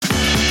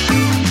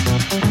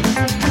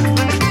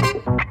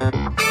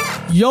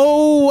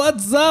Yo,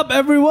 what's up,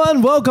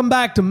 everyone? Welcome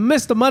back to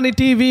Mr. Money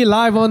TV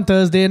live on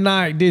Thursday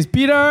night. This is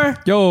Peter.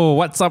 Yo,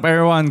 what's up,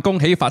 everyone? Gong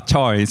Xi Fa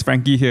Cai. It's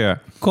Frankie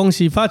here. Gong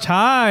Xi Fa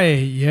Cai.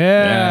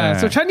 Yeah.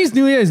 So Chinese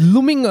New Year is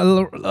looming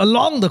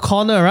along the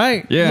corner,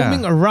 right? Yeah.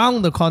 Looming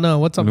around the corner.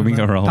 What's up?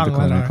 Looming around the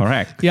corner,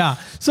 correct. Yeah.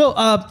 So,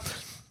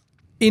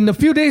 in a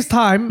few days'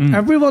 time,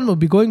 everyone will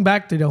be going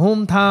back to their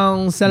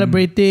hometown,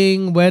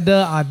 celebrating, whether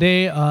are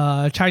they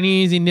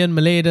Chinese, Indian,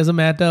 Malay, doesn't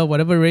matter,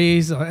 whatever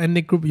race or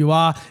ethnic group you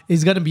are,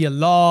 it's going to be a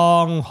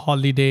long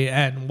holiday.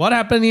 And what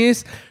happened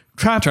is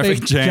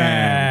traffic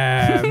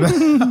jam.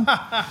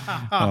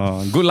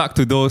 Good luck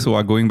to those who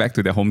are going back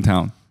to their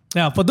hometown.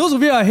 Yeah, for those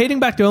of you who are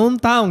heading back to your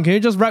hometown, can you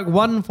just write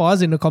one for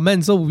us in the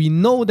comments so we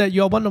know that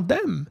you're one of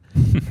them?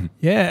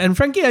 Yeah, and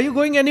Frankie, are you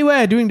going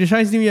anywhere during the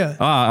Chinese New Year?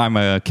 I'm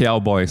a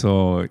KL boy,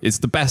 so it's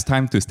the best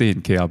time to stay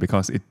in KL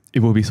because it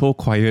will be so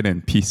quiet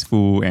and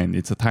peaceful, and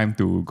it's a time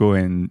to go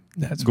and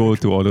go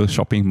to all those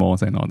shopping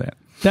malls and all that.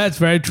 That's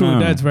very true.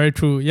 That's very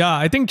true. Yeah,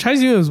 I think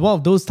Chinese New Year is one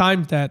of those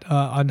times that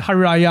on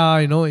Hari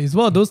Raya, is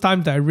one of those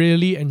times that I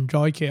really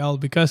enjoy KL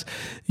because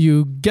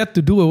you get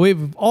to do away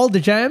with all the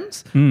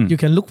jams. You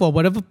can look for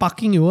whatever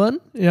parking you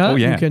want. Yeah,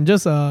 you can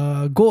just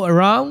go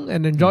around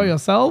and enjoy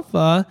yourself.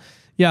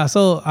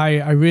 So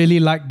I really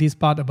like this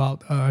part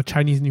about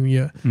Chinese New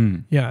Year.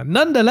 Yeah.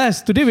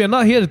 Nonetheless, today we are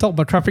not here to talk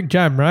about traffic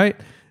jam, right?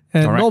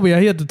 And no, we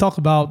are here to talk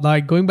about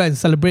like going back and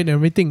celebrate and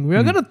everything. We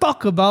are going to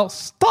talk about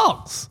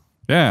stocks.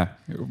 Yeah,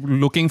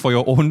 looking for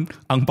your own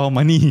ang pao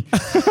money.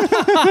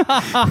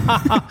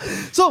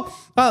 So,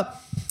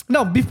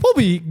 now before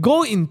we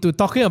go into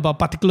talking about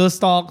particular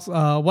stocks,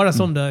 what are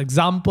some of the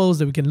examples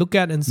that we can look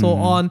at and so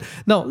on?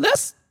 Now,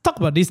 let's talk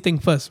about this thing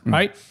first,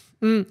 right?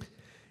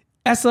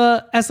 As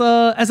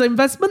an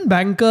investment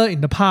banker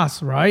in the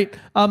past, right?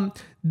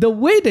 The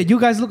way that you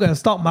guys look at the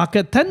stock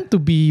market tend to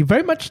be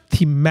very much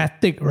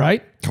thematic,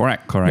 right?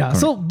 Correct. Yeah.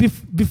 So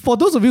for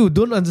those of you who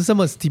don't understand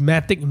what's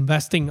thematic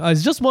investing,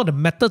 it's just more the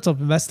methods of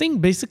investing.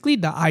 Basically,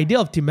 the idea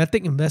of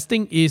thematic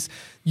investing is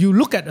you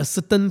look at a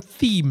certain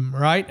theme,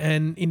 right?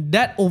 And in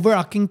that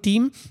overarching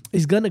theme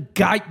is going to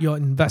guide your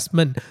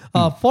investment.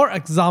 For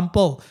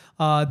example,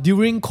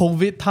 during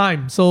COVID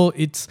time, so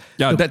it's...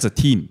 Yeah, that's a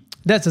theme.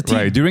 That's a theme.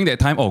 Right. During that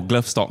time,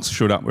 glove stocks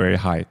showed up very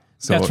high.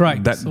 So that's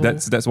right.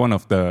 That's one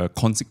of the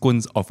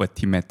consequence of a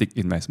thematic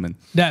investment.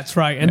 That's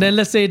right. And then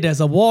let's say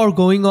there's a war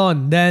going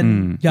on,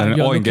 then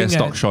and oil and gas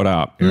stocks shot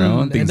up, things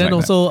and then like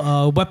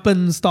also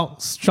weapon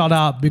stocks shot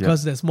up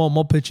because there's more and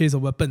more purchase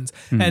of weapons.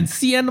 And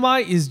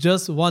CNY is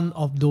just one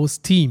of those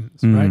themes,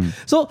 right?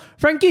 So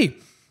Frankie,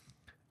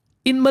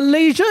 in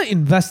Malaysia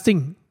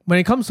investing, when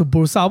it comes to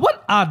Bursa,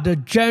 what are the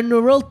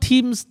general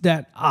themes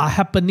that are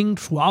happening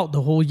throughout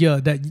the whole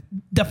year that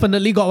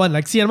definitely got one?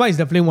 Like CNY is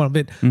definitely one of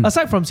it.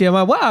 Aside from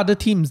CNY, what are the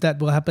themes that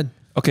will happen?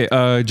 Okay,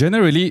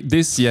 generally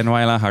this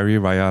CNY lah, Hari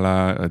Raya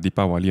lah,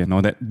 Deepawali and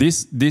all that,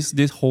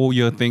 this whole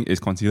year thing is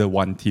considered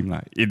one theme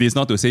lah. It is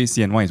not to say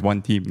CNY is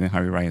one theme, then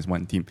Hari Raya is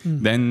one theme.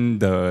 Then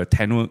the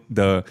tenure,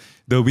 the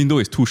window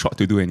is too short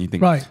to do anything.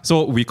 Right.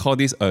 So we call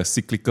this a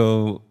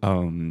cyclical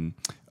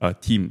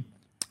theme.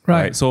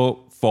 Right.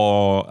 So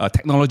for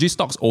technology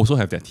stocks also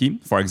have their theme.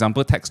 For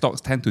example, tech stocks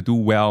tend to do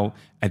well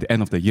at the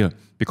end of the year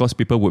because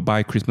people would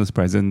buy Christmas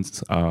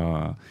presents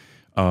to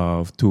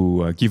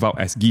give out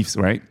as gifts,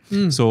 right?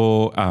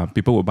 So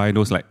people would buy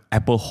those like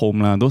Apple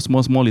Home, those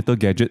small little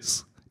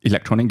gadgets,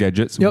 electronic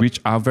gadgets,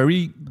 which are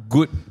very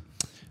good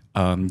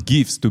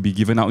gifts to be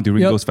given out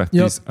during those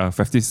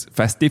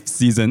festive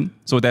season.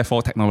 So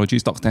therefore, technology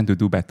stocks tend to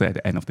do better at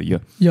the end of the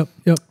year.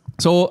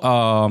 So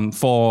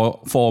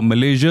for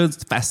Malaysia's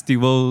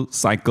festival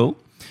cycle,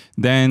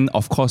 then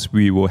of course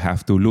we will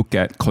have to look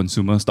at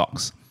consumer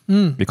stocks.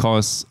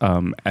 Because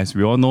as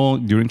we all know,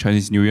 during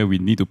Chinese New Year, we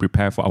need to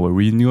prepare for our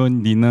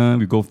reunion dinner.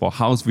 We go for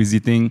house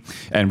visiting.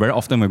 And very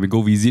often when we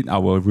go visit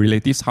our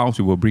relatives' house,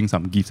 we will bring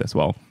some gifts as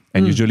well.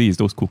 And usually it's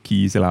those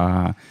cookies,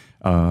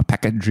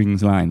 packet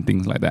drinks, and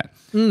things like that.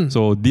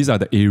 So these are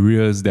the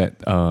areas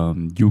that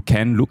you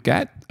can look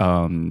at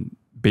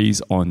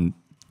based on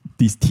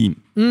this theme.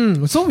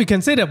 So we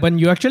can say that when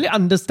you actually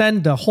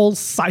understand the whole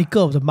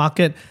cycle of the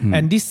market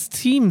and these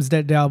themes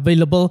that are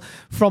available,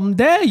 from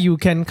there you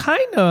can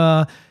kind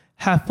of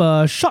have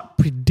a short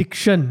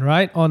prediction,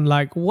 right, on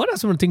like what are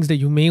some of the things that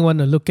you may want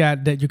to look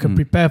at that you can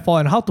prepare for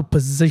and how to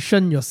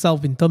position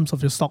yourself in terms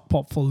of your stock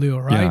portfolio,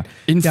 right?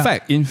 Yeah.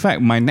 In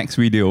fact, my next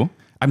video,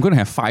 I'm going to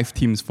have 5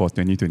 themes for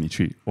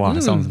 2023. Wow,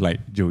 that sounds like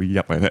Joey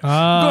Yap like that.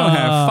 I'm going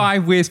to have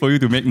 5 ways for you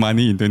to make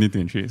money in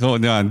 2023. So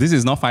this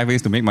is not 5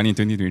 ways to make money in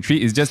 2023.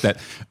 It's just that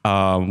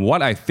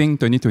what I think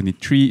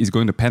 2023 is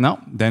going to pan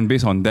out. Then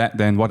based on that,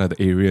 then what are the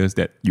areas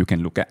that you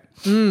can look at?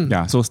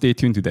 Yeah, so stay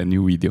tuned to that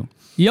new video.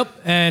 Yep,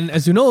 and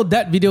as you know,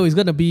 that video is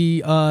going to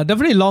be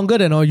definitely longer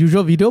than our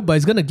usual video, but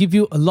it's going to give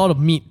you a lot of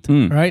meat,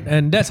 right?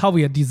 And that's how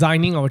we are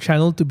designing our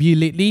channel to be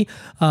lately,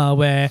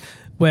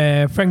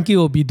 where Frankie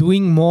will be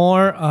doing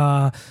more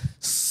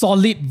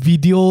solid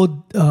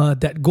video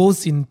that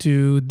goes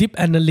into deep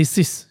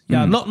analysis.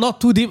 Yeah,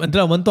 not too deep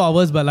until 1 2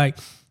 hours, but like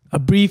a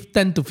brief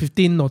 10 to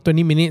 15 or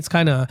 20 minutes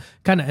kind of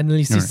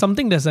analysis,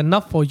 something that's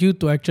enough for you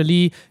to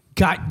actually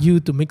guide you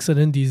to make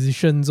certain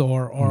decisions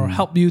or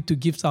help you to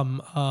give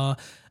some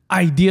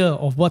idea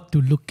of what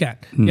to look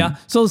at. Yeah.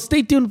 So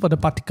stay tuned for the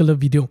particular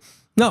video.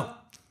 Now,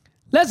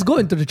 let's go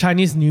into the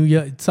Chinese New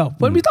Year itself.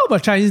 When we talk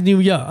about Chinese New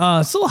Year,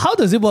 so how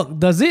does it work?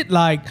 Does it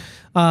like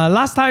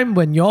last time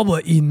when y'all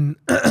were in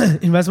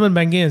investment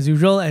banking as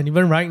usual, and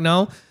even right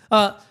now,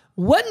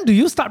 when do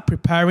you start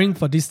preparing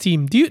for this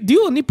theme? Do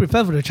you only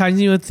prepare for the Chinese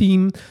New Year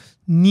theme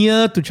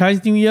near to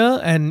Chinese New Year?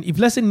 And if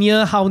let's say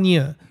near, how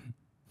near?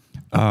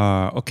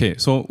 Okay,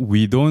 so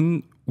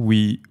when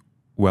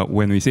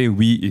we say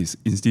we is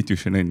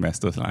institutional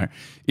investors, right?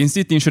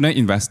 Institutional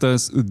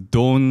investors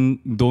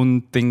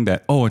don't think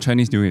that, oh,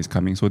 Chinese New Year is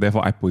coming, so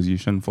therefore I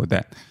position for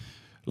that.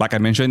 Like I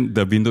mentioned,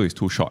 the window is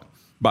too short.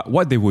 But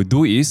what they would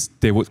do is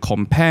they would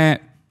compare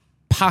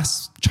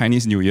past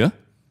Chinese New Year,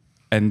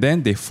 and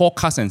then they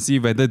forecast and see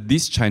whether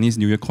this Chinese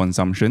New Year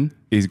consumption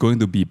is going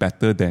to be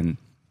better than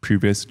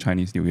previous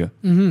Chinese New Year.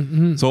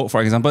 So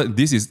for example,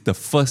 this is the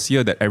first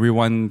year that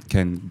everyone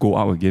can go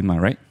out again,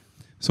 right?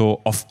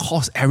 So of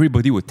course,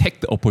 everybody will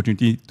take the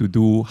opportunity to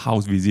do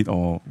house visit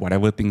or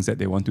whatever things that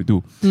they want to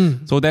do.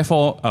 So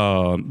therefore,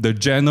 the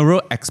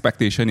general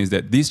expectation is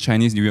that this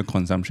Chinese New Year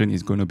consumption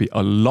is going to be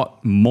a lot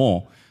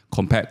more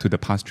compared to the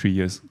past 3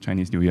 years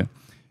Chinese New Year.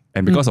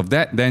 And because of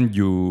that, then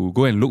you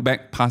go and look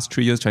back past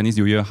 3 years Chinese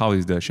New Year, how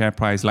is the share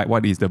price like?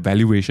 What is the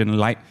valuation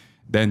like?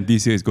 Then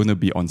this year is going to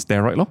be on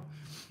steroid, lor.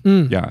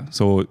 Yeah,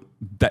 so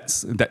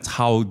that's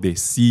how they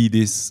see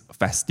this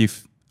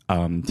festive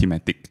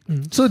thematic.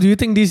 So do you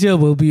think this year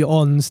will be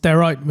on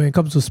steroid when it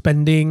comes to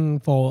spending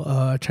for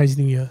Chinese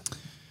New Year?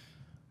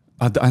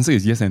 The answer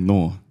is yes and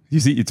no. You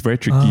see, it's very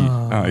tricky.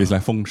 It's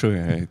like feng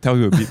shui. Tell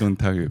you a bit, don't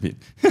tell you a bit.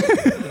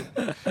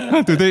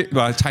 Today,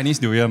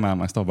 Chinese New Year,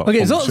 must talk about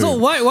okay, feng shui. So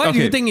why do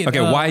you think it?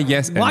 Okay, why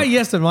yes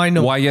and why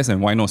no? Why yes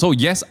and why no? So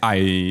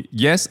I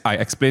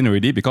explained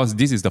already, because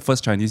this is the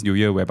first Chinese New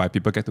Year whereby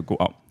people get to go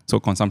out. So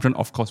consumption,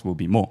 of course, will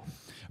be more.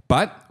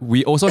 But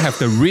we also have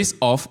the risk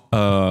of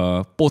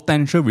a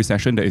potential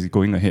recession that is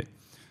going ahead.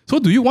 So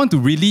do you want to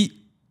really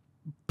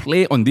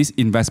play on this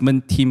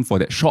investment theme for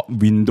that short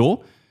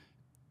window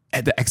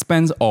at the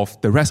expense of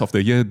the rest of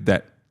the year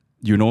that,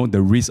 you know,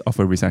 the risk of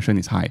a recession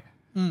is high?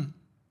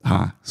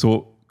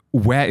 So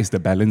where is the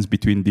balance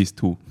between these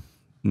two?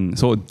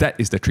 So that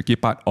is the tricky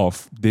part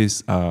of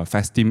this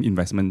festive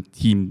investment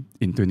theme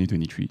in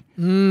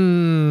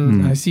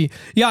 2023. I see.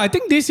 Yeah, I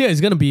think this year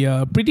is going to be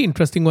a pretty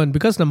interesting one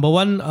because number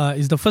one,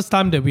 is the first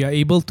time that we are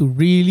able to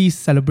really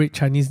celebrate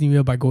Chinese New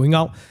Year by going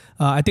out.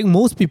 I think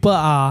most people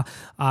are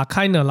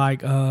kind of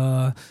like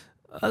a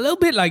little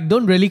bit like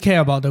don't really care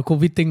about the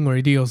COVID thing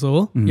already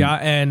also. Yeah,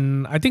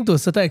 and I think to a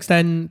certain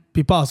extent,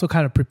 people are also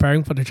kind of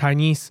preparing for the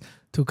Chinese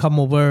to come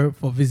over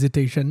for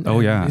visitation.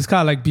 Oh, yeah. It's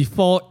kind of like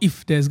before,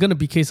 if there's going to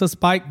be cases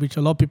spike, which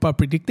a lot of people are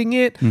predicting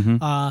it,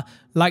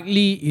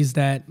 likely is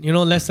that, you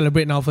know, let's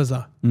celebrate now first.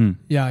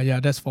 Yeah,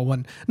 that's for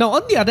one. Now,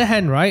 on the other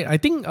hand, right, I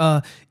think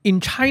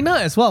in China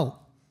as well,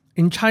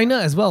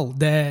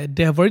 they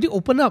have already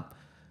opened up.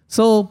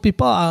 So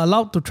people are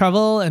allowed to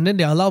travel and then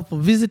they're allowed for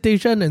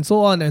visitation and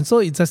so on. And so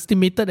it's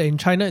estimated that in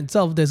China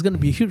itself, there's going to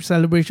be a huge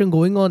celebration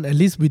going on, at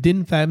least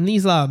within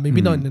families,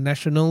 maybe not in the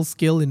national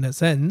scale in a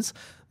sense,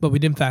 but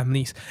within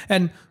families.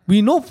 And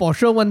we know for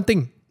sure one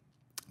thing,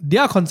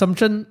 their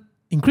consumption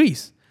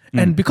increased.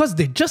 And because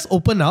they just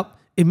opened up,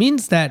 it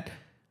means that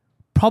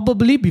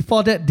probably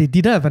before that, they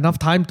didn't have enough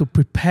time to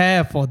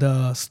prepare for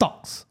the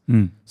stocks.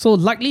 So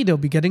likely they'll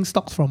be getting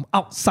stocks from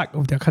outside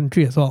of their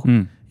country as well.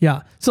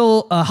 Yeah.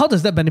 So how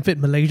does that benefit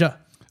Malaysia?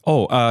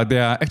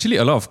 There are actually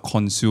a lot of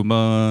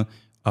consumer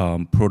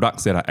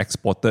products that are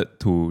exported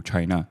to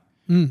China,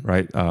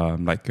 right?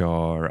 Like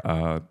your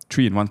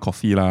 3-in-1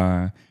 coffee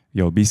lah,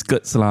 your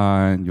biscuits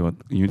lah,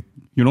 you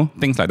know,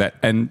 things like that.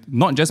 And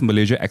not just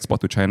Malaysia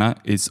export to China,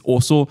 it's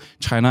also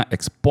China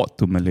export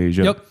to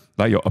Malaysia. Yep.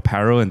 Like your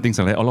apparel and things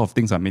like that, a lot of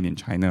things are made in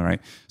China, right?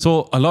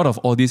 So a lot of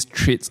all these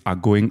trades are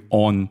going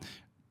on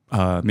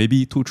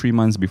maybe 2-3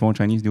 months before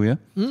Chinese New Year.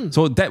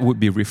 So that would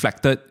be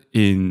reflected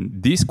in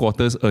this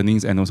quarter's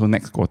earnings and also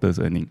next quarter's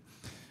earnings.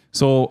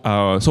 So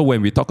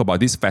when we talk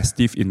about this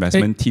festive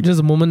investment team... Just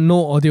a moment,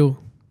 no audio.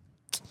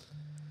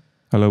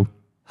 Hello.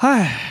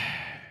 Hi.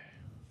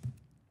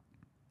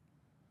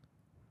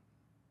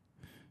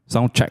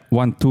 Sound check.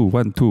 1 2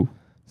 1 2.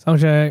 Sound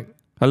check.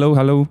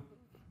 Hello.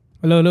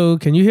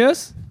 Can you hear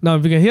us? Now,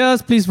 if you can hear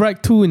us, please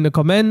write 2 in the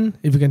comment.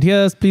 If you can hear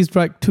us, please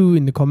write 2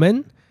 in the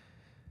comment.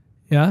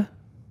 Yeah.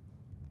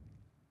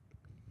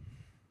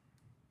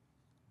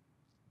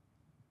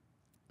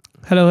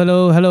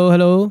 Hello.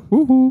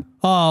 Woohoo.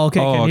 Oh, okay.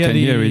 Can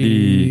hear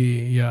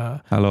already. Yeah.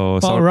 Hello.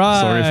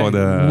 Right. Sorry for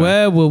the...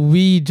 Where were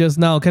we just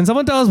now? Can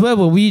someone tell us where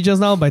were we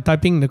just now by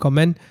typing in the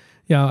comment?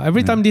 Yeah,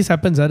 every time this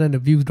happens, then the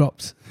view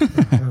drops.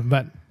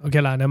 But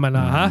okay lah, never mind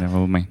lah.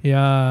 Never mind.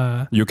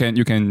 Yeah. You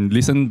can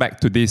listen back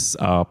to this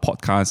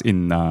podcast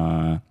in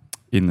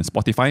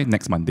Spotify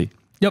next Monday.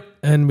 Yep,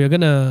 and we're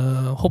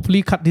gonna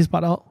hopefully cut this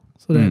part out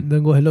so that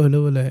then go hello.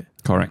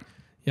 Correct.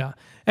 Yeah.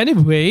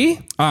 Anyway.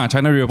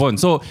 China reopened.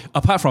 So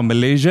apart from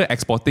Malaysia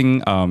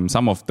exporting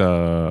some of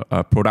the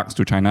products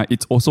to China,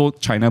 it's also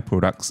China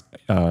products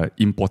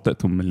imported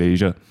to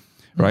Malaysia.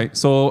 Right,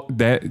 so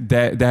there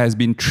has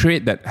been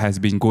trade that has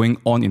been going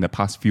on in the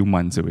past few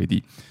months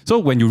already. So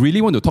when you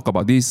really want to talk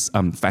about this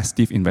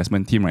festive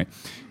investment team, right,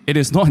 it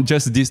is not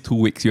just these 2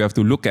 weeks. You have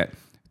to look at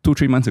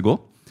 2-3 months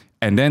ago,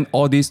 and then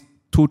all these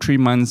 2-3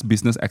 months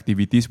business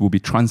activities will be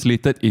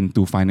translated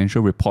into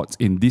financial reports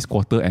in this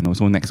quarter and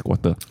also next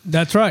quarter.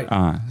 That's right.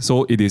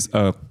 So it is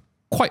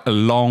quite a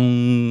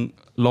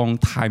long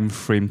time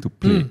frame to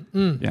play.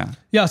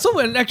 Yeah. So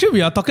when actually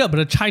we are talking about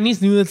the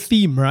Chinese New Year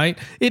theme, right?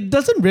 It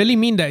doesn't really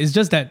mean that it's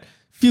just that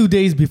few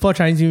days before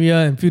Chinese New Year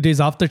and few days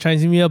after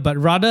Chinese New Year, but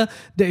rather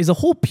there is a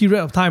whole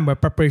period of time where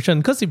preparation.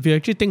 Because if you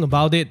actually think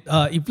about it,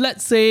 if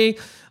let's say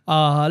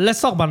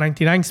let's talk about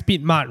 99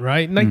 Speed Mart,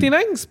 right?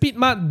 99 Speed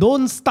Mart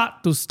don't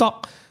start to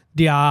stock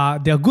their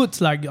goods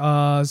like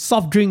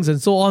soft drinks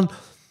and so on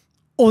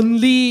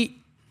only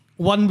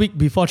 1 week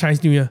before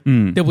Chinese New Year.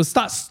 They will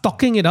start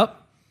stocking it up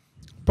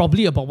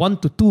probably about 1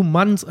 to 2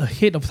 months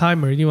ahead of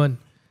time already.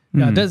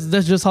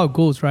 That's just how it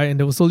goes, right? And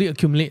they will slowly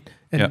accumulate,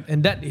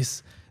 and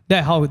that's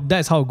how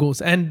it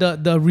goes. And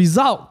the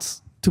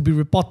results to be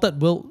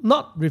reported will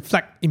not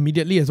reflect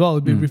immediately as well. It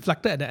will be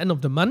reflected at the end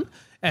of the month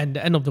and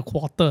the end of the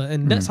quarter,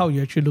 and that's how you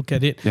actually look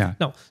at it.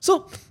 Now,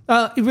 so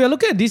if we are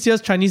looking at this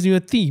year's Chinese New Year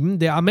theme,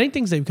 there are many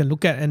things that you can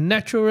look at, and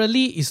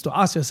naturally is to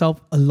ask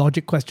yourself a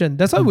logic question.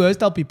 That's why we always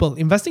tell people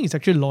investing is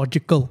actually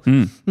logical.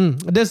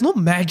 There's no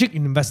magic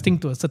in investing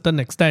to a certain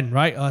extent,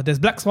 right? There's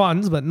black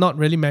swans, but not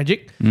really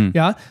magic.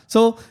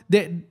 So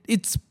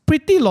it's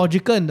pretty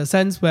logical in the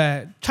sense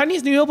where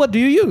Chinese New Year, what do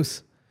you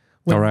use?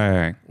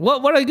 Correct.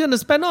 What are you going to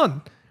spend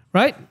on,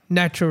 right?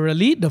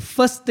 Naturally, the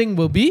first thing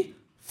will be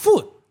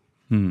food.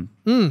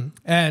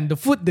 And the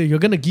food that you're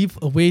going to give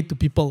away to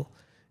people.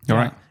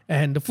 Right.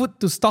 And the food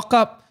to stock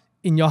up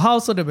in your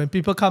house so that when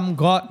people come,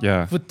 got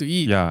food to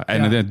eat.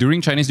 And then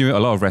during Chinese New Year,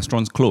 a lot of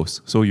restaurants close.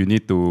 So you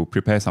need to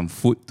prepare some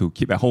food to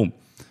keep at home.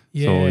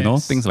 Yes. So,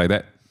 things like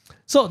that.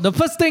 So the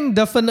first thing,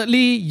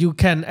 definitely, you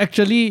can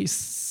actually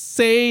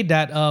say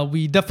that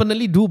we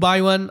definitely do buy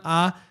one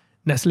are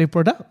Nestle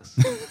products.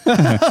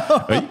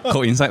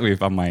 Coincide with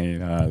my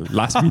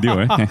last video.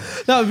 Right?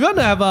 Now, if you want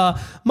to have a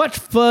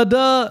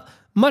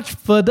much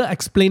further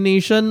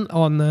explanation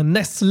on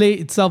Nestle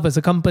itself as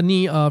a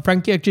company,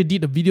 Frankie actually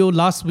did a video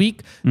last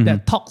week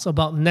that talks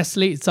about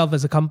Nestle itself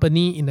as a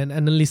company in an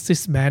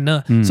analysis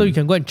manner. So you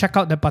can go and check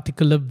out that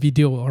particular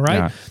video, all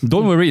right? Yeah.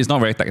 Don't worry, it's not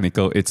very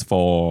technical. It's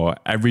for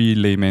every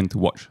layman to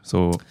watch.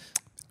 So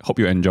hope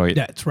you enjoy it.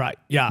 That's right.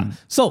 Yeah.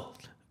 So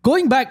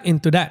going back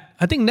into that,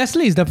 I think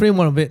Nestle is definitely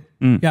one of it.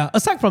 Yeah.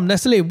 Aside from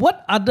Nestle,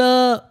 what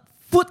other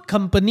food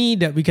company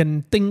that we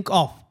can think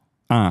of?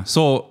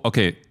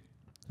 Okay.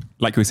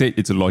 Like we said,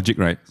 it's a logic,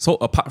 right? So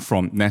apart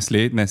from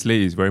Nestle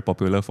is very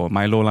popular for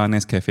Milo la,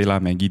 Nescafe la,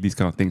 Maggi, these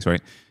kind of things,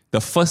 right? The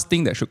first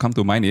thing that should come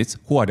to mind is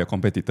who are their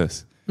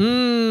competitors?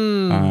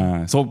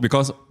 So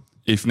because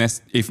if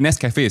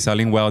Nescafe is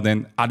selling well,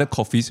 then other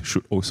coffees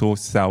should also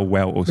sell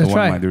well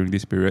during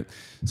this period.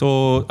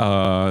 So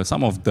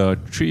some of the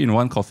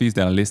 3-in-1 coffees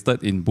that are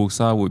listed in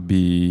Bursa would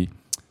be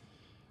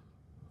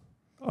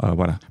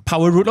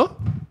Power Root.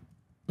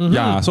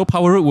 Yeah, so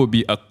Power Root would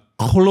be a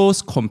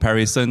close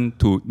comparison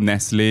to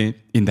Nestle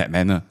in that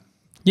manner.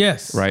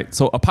 Yes. Right.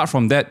 So apart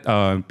from that,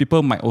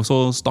 people might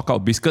also stock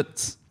out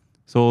biscuits.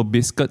 So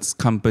biscuits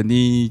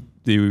company,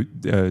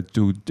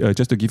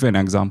 just to give you an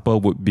example,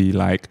 would be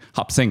like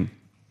Hap Seng,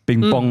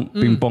 Ping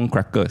Pong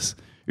crackers.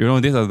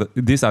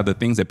 These are the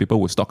things that people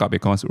would stock up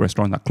because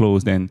restaurants are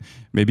closed. And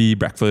maybe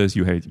breakfast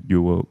you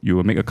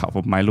will make a cup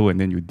of Milo and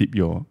then you dip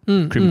your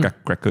cream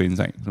cracker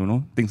inside.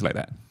 Things like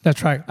that.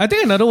 That's right. I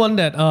think another one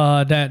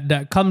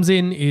that comes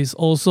in is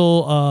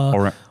also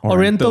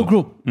Oriental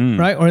Group,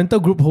 right? Oriental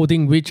Group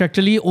Holding, which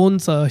actually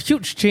owns a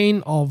huge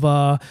chain of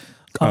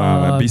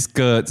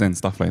biscuits and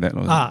stuff like that.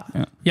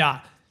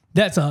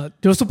 That's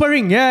the Super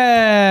Ring.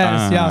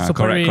 Yes.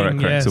 Super Ring.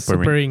 Correct. Yes,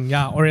 Super Ring.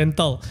 Yeah.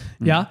 Oriental.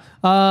 Yeah.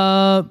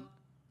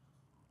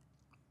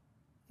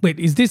 Wait,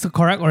 is this the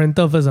correct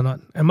Oriental first or not?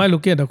 Am I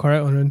looking at the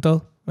correct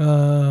Oriental?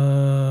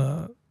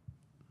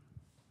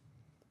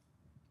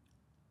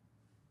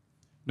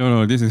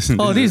 No, this is a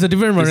different Oriental. This is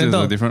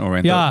a different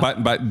Oriental. Yeah.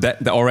 But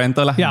the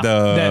Oriental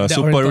the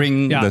Super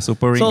Ring, the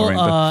Super Ring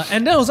Oriental.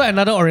 And then also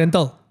another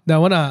Oriental. That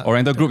one,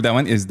 Oriental Group, that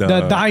one is the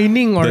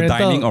dining Oriental.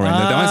 The dining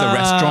Oriental. That one's a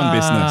restaurant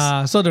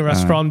business. So the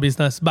restaurant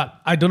business. But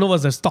I don't know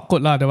what's the stock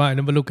code. That one, I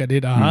never look at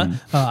it.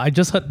 I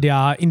just heard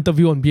their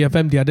interview on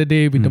BFM the other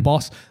day with the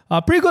boss.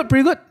 Pretty good.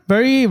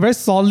 Very, very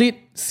solid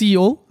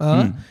CEO.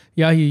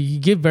 He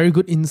gave very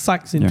good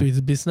insights into his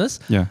business.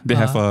 Yeah, they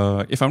have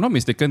if I'm not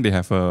mistaken, they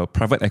have a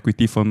private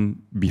equity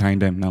firm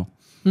behind them now.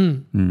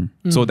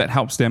 So that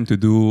helps them to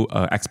do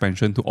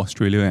expansion to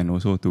Australia and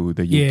also to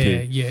the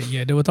UK.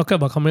 Yeah. They were talking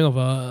about coming of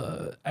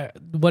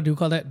what do you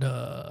call that?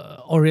 The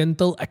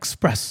Oriental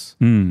Express,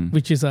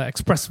 which is an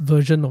express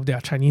version of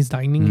their Chinese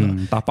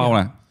dining. Tapao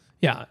lah.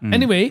 Yeah.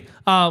 Anyway,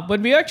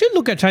 when we actually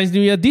look at Chinese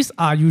New Year, these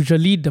are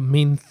usually the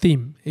main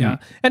theme. Yeah.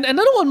 And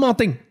another one more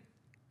thing.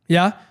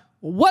 Yeah.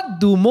 What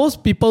do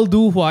most people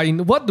do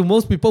what do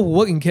most people who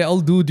work in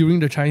KL do during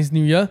the Chinese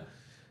New Year?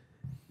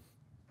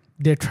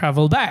 They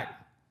travel back.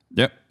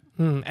 Yep.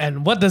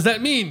 And what does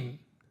that mean?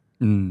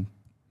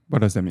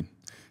 What does that mean?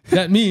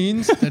 That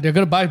means that they're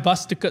going to buy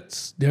bus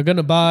tickets. They're going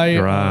to buy...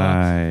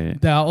 Right.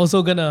 They are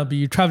also going to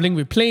be traveling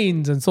with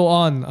planes and so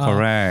on.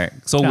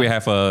 Correct. So we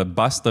have a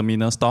bus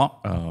terminal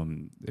stock.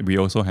 We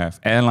also have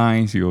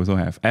airlines. We also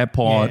have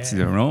airports.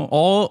 You know,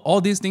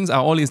 all these things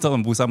are all listed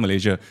on Bursa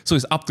Malaysia. So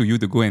it's up to you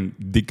to go and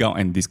dig out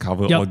and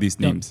discover all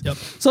these names.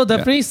 So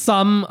definitely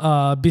some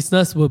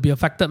business will be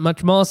affected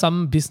much more.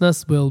 Some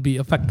business will be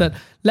affected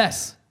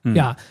less.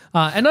 Yeah.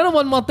 Another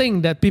one more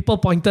thing that people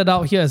pointed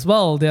out here as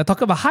well. They are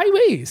talking about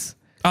highways.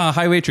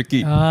 Highway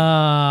tricky.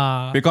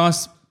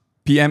 Because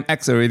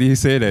PMX already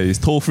said that it's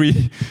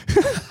toll-free.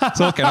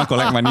 So cannot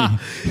collect money.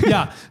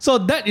 Yeah. So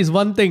that is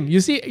one thing. You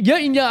see, year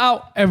in, year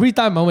out, every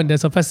time when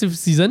there's a festive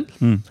season,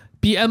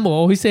 PM will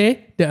always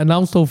say they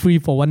announce toll-free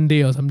for one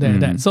day or something like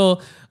that. So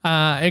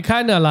it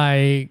kind of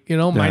like,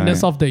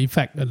 minus off the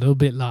effect a little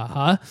bit.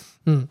 Now,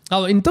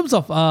 in terms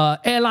of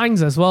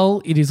airlines as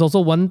well, it is also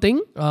one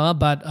thing.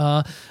 But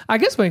I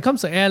guess when it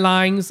comes to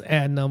airlines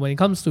and when it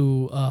comes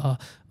to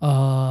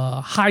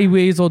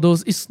highways or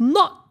those, it's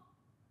not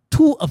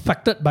too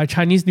affected by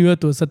Chinese New Year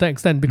to a certain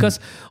extent because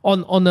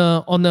on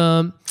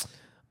a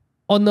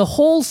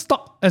whole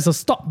stock as a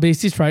stock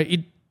basis,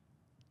 right?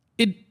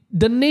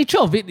 The nature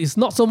of it is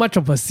not so much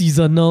of a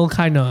seasonal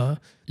kind of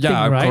thing,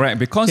 right? Correct.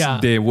 Because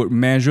they would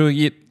measure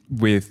it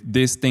with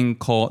this thing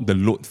called the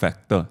load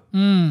factor.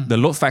 The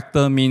load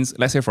factor means,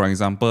 let's say for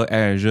example,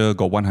 AirAsia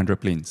got 100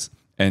 planes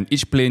and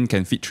each plane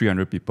can fit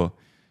 300 people.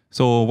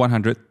 So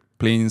 100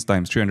 planes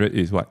times 300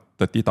 is what?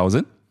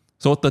 30,000.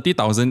 So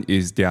 30,000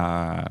 is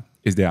their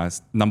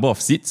number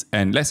of seats.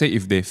 And let's say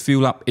if they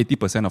fill up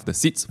 80% of the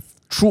seats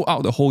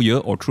throughout the whole year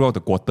or throughout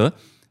the quarter,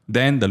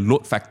 then the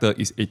load factor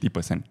is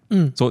 80%.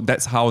 So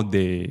that's how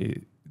they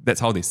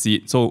see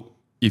it. So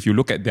if you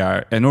look at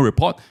their annual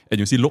report and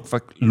you see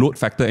load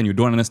factor and you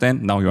don't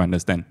understand, now you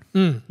understand.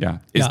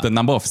 It's the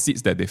number of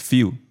seats that they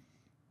fill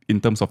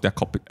in terms of their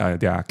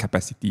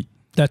capacity.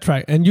 That's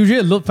right. And usually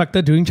a load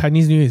factor during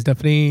Chinese New Year is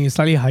definitely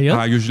slightly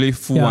higher. Usually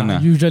full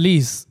one. Usually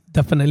is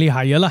definitely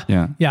higher.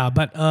 Yeah.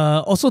 But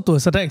also to a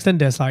certain extent,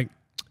 there's like,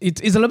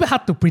 it's a little bit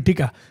hard to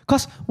predict.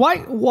 Because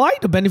why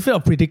the benefit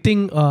of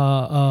predicting,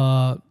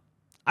 I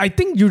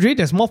think usually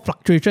there's more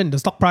fluctuation in the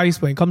stock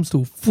price when it comes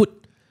to food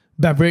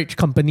beverage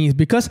companies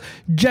because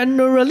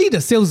generally the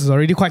sales is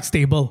already quite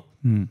stable.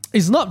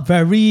 It's not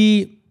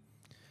very,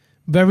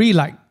 very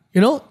like,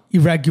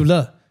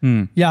 irregular.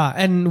 Yeah.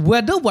 And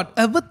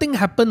whatever thing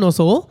happen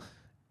also,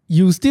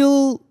 you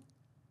still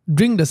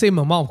drink the same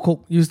amount of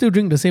Coke. You still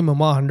drink the same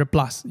amount, 100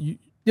 plus.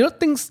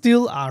 Things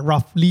still are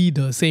roughly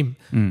the same.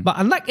 But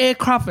unlike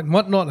aircraft and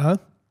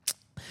whatnot,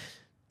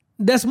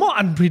 there's more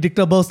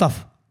unpredictable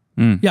stuff.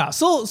 Yeah,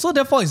 so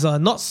therefore it's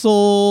not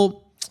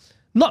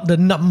the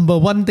number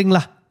one thing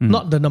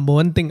not the number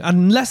one thing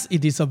unless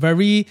it is a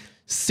very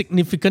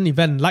significant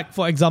event. Like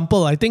for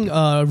example, I think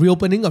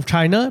reopening of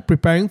China,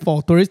 preparing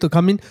for tourists to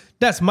come in,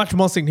 that's much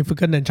more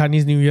significant than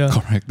Chinese New Year.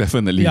 Correct,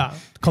 definitely. Yeah,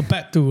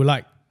 compared to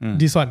like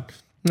this one.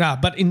 Yeah,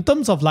 but in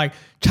terms of like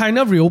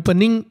China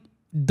reopening,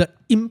 the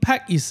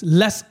impact is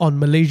less on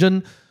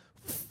Malaysian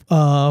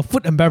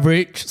food and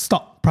beverage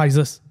stock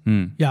prices.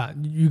 Yeah,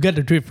 you get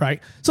the drift,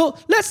 right? So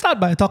let's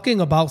start by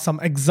talking about some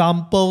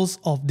examples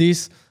of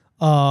this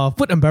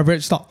food and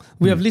beverage stock.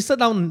 We have listed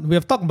down, we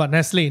have talked about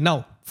Nestle.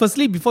 Now,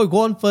 firstly, before we go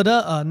on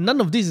further,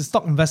 none of this is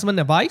stock investment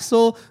advice.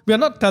 So we are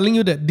not telling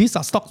you that these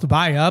are stocks to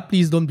buy.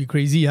 Please don't be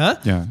crazy.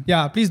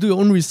 Yeah, please do your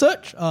own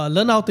research.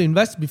 Learn how to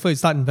invest before you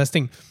start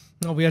investing.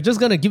 Now, we are just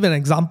going to give an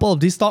example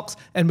of these stocks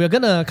and we're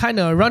going to kind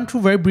of run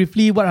through very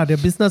briefly what are their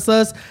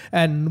businesses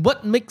and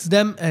what makes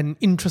them an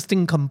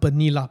interesting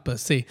company per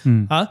se.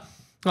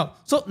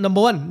 So number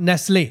one,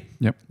 Nestle.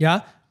 Yep.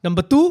 Yeah.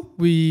 Number two,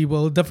 we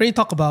will definitely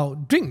talk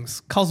about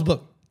drinks,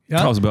 Carlsberg. Yeah?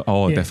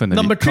 Carlsberg, definitely.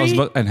 Number three,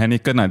 Carlsberg and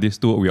Heineken are these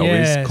two. We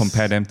always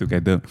compare them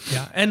together.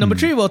 Yeah. And number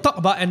three, we'll talk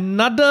about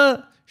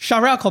another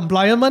Sharia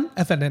compliant one,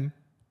 FNN.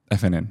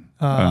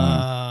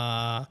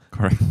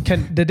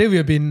 Correct. The day we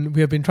have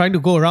been trying to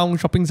go around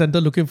shopping center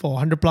looking for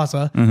 100 plus.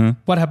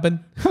 What happened?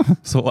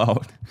 Sold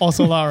out. All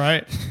sold out,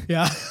 right?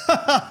 Yeah.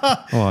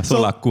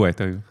 So laku, I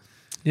tell you.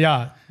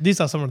 Yeah, these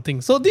are some of the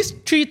things. So these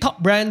three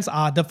top brands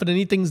are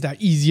definitely things that are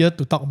easier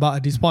to talk about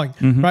at this point,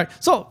 right?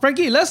 So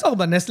Frankie, let's talk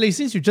about Nestle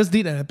since you just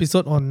did an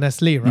episode on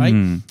Nestle, right?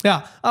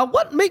 Yeah.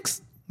 What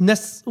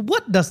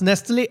does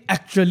Nestle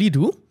actually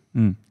do?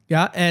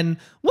 Yeah, and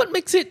what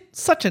makes it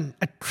such an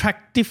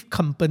attractive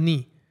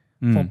company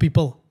for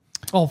people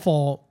or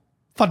for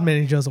fund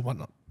managers or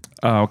whatnot?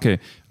 Okay.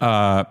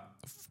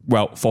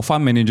 Well, for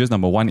fund managers,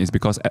 number one is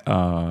because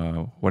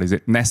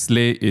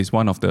Nestle is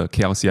one of the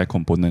KLCI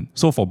component.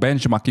 So for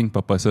benchmarking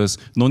purposes,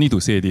 no need to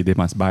say they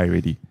must buy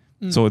already.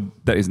 So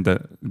that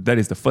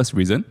is the first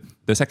reason.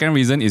 The second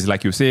reason is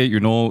like you say,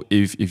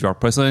 if you're a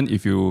person,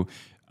 if you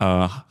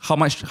how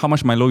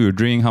much Milo you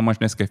drink, how much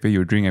Nescafe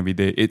you drink every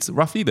day. It's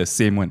roughly the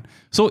same one.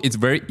 So it's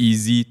very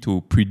easy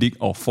to predict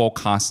or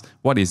forecast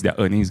what is their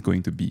earnings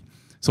going to be.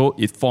 So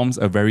it forms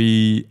a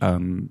very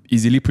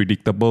easily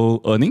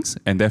predictable earnings,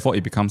 and therefore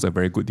it becomes a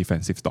very good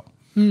defensive stock.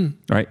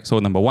 Right? So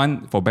number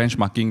one, for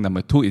benchmarking.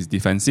 Number two is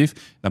defensive.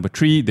 Number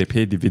three, they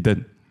pay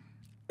dividend.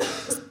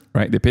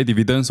 Right? They pay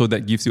dividends, so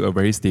that gives you a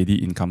very steady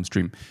income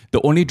stream.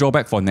 The only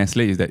drawback for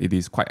Nestle is that it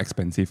is quite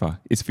expensive.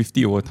 It's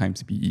 50 over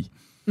times PE.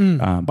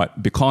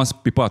 But because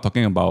people are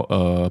talking about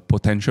a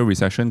potential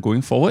recession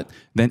going forward,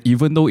 then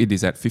even though it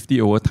is at 50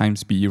 over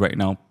times PE right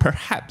now,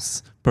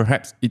 perhaps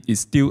it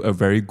is still a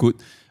very good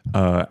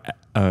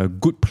a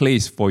good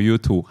place for you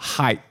to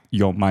hide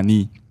your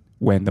money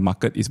when the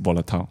market is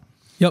volatile.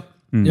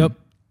 Yep.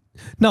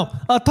 Now,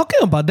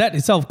 talking about that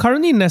itself,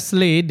 currently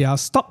Nestle, their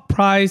stock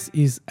price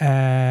is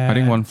at... I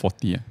think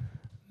 140.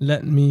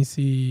 Let me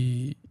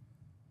see.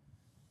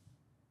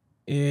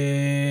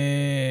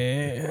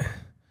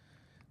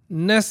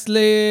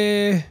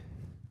 Nestle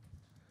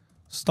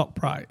stock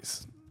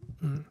price.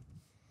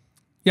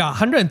 Yeah,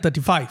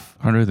 135.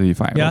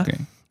 135, yeah? Okay.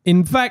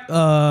 In fact,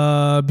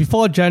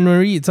 before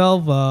January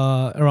itself,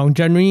 around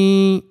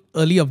January,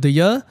 early of the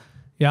year,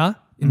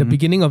 in the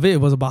beginning of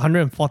it was about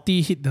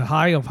 140, hit the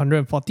high of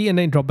 140, and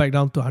then it dropped back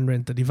down to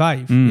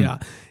 135. Yeah.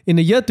 In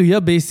a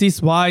year-to-year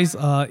basis wise,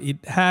 it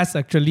has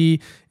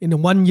actually, in a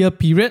 1 year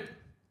period,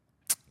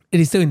 it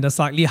is still in the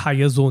slightly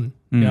higher zone.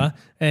 Yeah.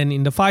 And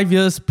in the 5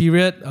 years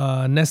period,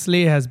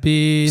 Nestle has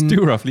been...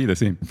 Still roughly the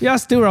same. Yeah,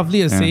 still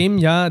roughly the same.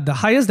 Yeah. The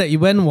highest that it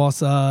went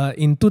was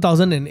in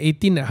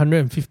 2018 at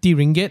 150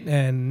 ringgit,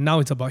 and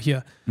now it's about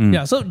here.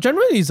 Yeah. So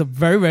generally, it's a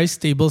very, very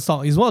stable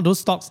stock. It's one of those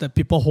stocks that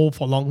people hold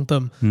for long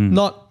term,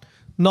 not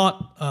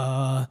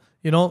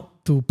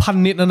to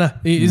pun it.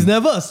 It's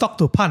never a stock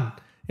to pun.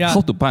 Yeah.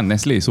 How to pun?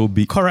 Nestle is so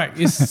big. Correct.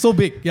 It's so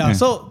big. Yeah.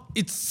 So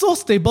it's so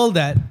stable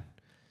that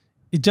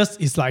it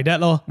just is like that.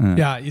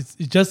 Yeah.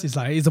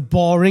 It's a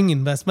boring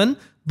investment.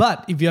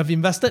 But if you have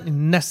invested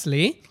in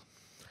Nestle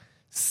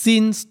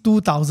since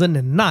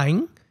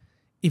 2009,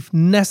 if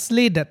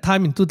Nestle that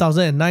time in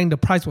 2009, the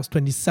price was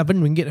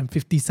 27 ringgit and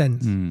 50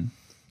 cents.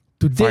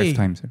 Today, 5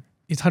 times.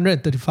 It's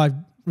 135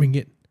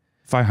 ringgit.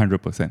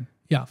 500%.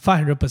 Yeah,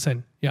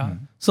 500%. Yeah.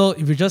 So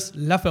if you just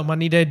left your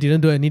money there,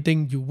 didn't do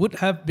anything, you would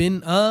have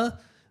been a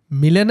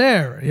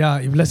millionaire. Yeah,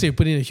 if let's say you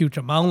put in a huge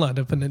amount,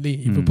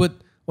 definitely. If you put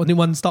only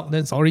one stock,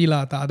 then sorry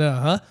the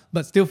other.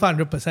 But still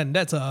 500%.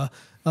 That's a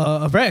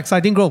very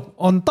exciting growth.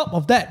 On top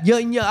of that, year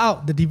in, year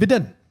out, the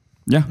dividend.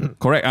 Yeah,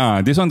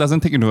 correct. This one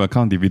doesn't take into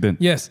account dividend.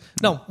 Yes.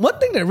 Now, one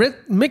thing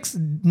that makes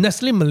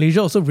Nestle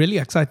Malaysia also really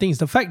exciting is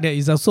the fact that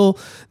it's also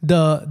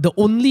the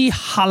only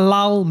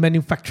halal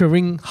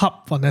manufacturing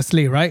hub for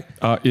Nestle, right?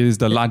 It is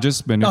the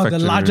largest manufacturer.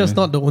 The largest,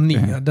 not the only.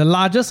 The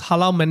largest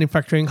halal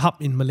manufacturing hub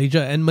in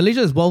Malaysia. And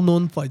Malaysia is well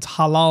known for its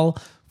halal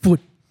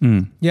food.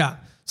 Yeah.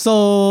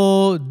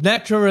 So,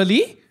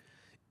 naturally,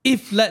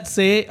 if let's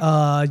say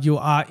you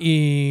are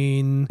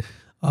in...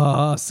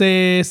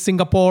 say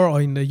Singapore or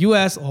in the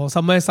US or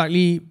somewhere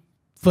slightly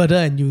further,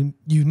 and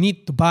you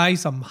need to buy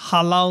some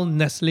halal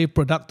Nestle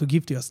product to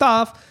give to your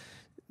staff,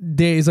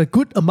 there is a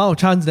good amount of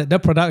chance that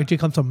product actually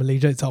comes from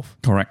Malaysia itself.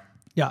 Correct.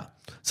 Yeah.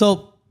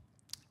 So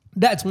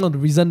that's one of the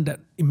reasons that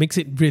it makes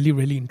it really,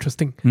 really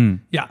interesting.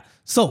 Yeah.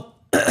 So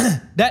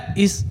that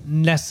is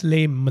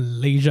Nestle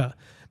Malaysia.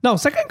 Now,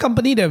 second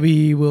company that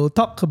we will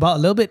talk about a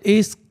little bit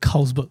is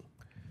Carlsberg.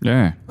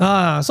 Yeah.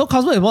 So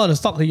Carlsberg is one of the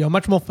stocks that you're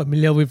much more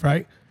familiar with,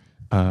 right?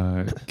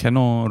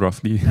 Cannot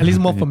roughly. At least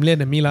more familiar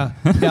than me.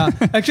 Yeah.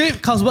 Actually,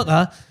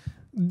 Carlsberg,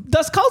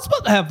 does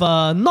Carlsberg have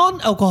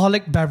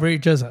non-alcoholic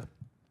beverages?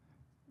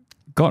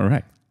 Got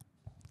right.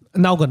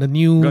 Now got the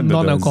new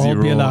non-alcohol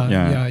beer.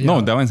 Yeah.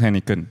 No, that one's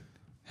Heineken.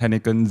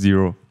 Heineken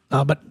Zero.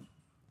 But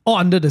all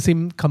under the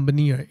same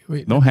company, right?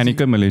 Wait, no,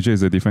 Heineken Malaysia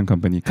is a different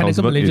company.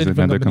 Carlsberg is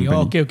another company.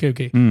 Oh,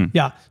 okay.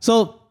 Yeah.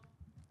 So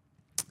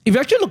if you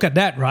actually look at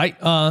that, right?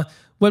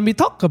 When we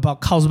talk about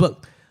Carlsberg,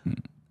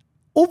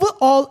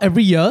 overall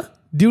every year,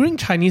 during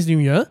Chinese New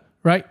Year,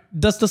 right,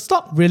 does the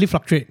stock really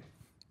fluctuate?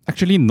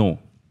 Actually, no.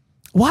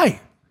 Why?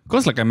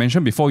 Because like I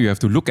mentioned before, you need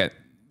to look at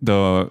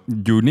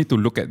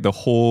the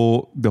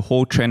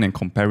whole trend and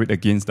compare it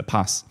against the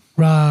past.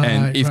 Right.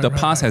 And if the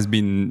past has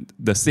been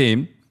the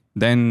same,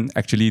 then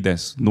actually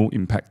there's no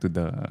impact to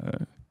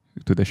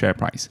the share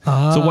price.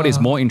 So what is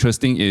more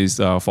interesting is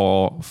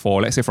for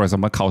let's say for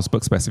example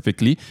Carlsberg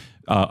specifically,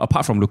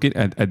 apart from looking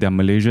at their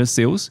Malaysia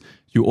sales,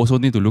 you also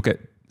need to look at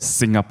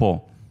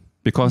Singapore,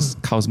 because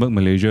Carlsberg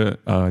Malaysia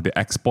they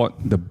export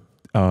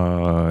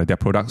their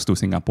products to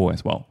Singapore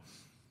as well.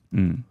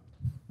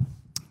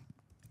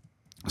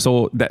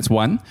 So that's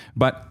one.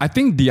 But I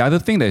think the other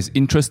thing that is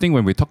interesting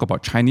when we talk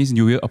about Chinese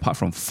New Year, apart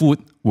from food,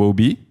 will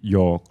be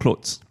your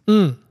clothes.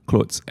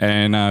 Clothes.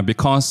 And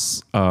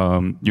because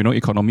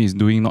economy is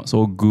doing not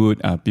so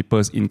good,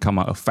 people's income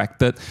are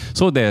affected.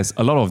 So there's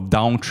a lot of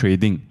down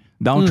trading.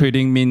 Down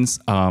trading means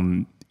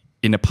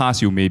in the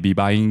past, you may be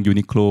buying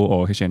Uniqlo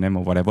or H&M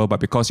or whatever, but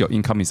because your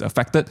income is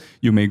affected,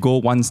 you may go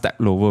one step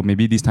lower.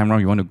 Maybe this time around,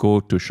 you want to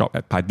go to shop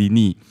at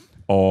Padini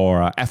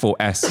or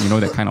FOS,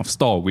 that kind of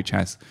store, which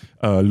has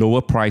a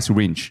lower price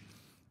range.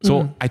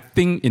 So I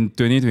think in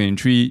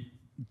 2023,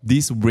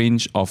 this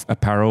range of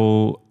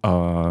apparel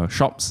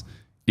shops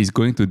is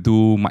going to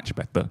do much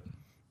better.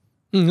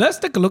 Let's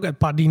take a look at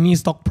Padini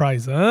stock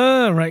price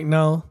right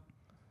now.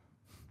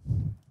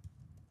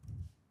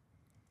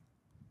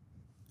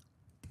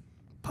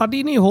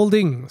 Padini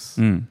Holdings,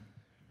 3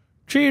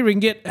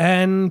 ringgit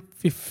and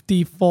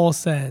 54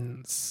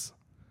 cents.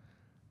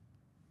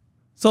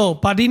 So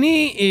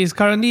Padini is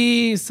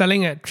currently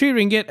selling at 3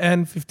 ringgit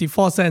and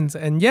 54 cents.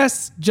 And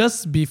yes,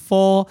 just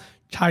before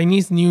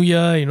Chinese New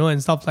Year,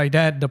 and stuff like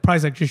that, the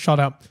price actually shot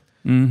up.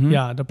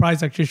 Yeah, the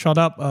price actually shot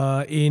up.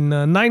 In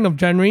 9th of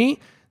January,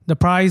 the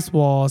price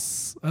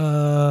was 3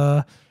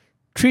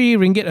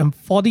 ringgit and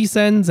 40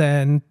 cents,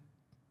 and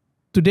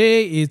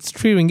today it's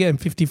 3 ringgit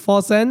and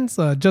 54 cents.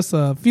 Just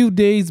a few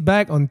days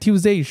back on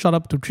Tuesday, it shot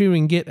up to 3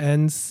 ringgit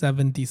and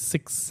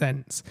 76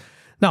 cents.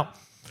 Now,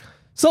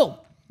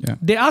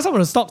 there are some of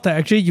the stocks that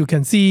actually you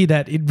can see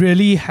that it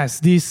really has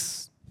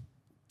this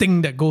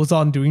thing that goes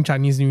on during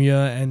Chinese New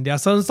Year, and there are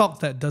certain stocks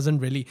that doesn't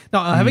really.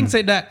 Now, having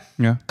said that,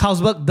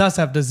 Carlsberg does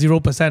have the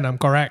 0%, I'm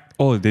correct.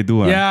 Oh, they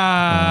do?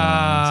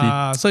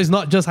 Yeah. So it's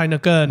not just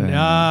Heineken.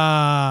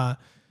 Yeah.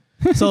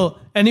 So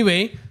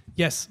anyway,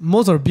 yes,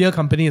 most of the beer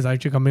companies are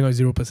actually coming out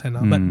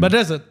 0%. But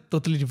that's a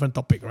totally different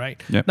topic,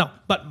 right? Yep. Now,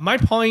 but my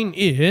point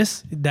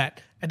is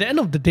that at the end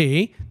of the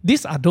day,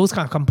 these are those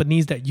kind of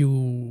companies that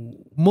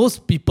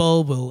most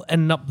people will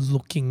end up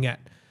looking at.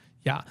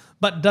 Yeah.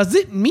 But does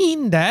it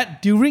mean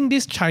that during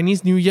this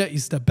Chinese New Year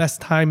is the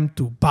best time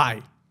to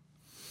buy?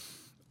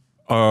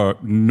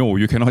 No,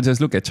 you cannot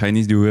just look at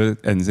Chinese New Year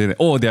and say that,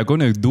 they're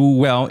going to do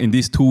well in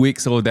these 2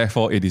 weeks, so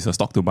therefore it is a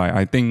stock to buy.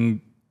 I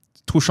think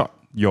too short.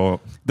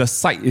 The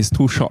sight is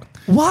too short.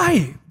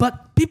 Why?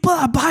 But people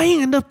are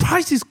buying and the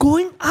price is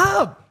going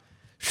up.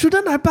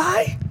 Shouldn't I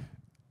buy?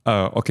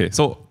 Okay,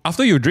 so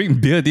after you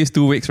drink beer these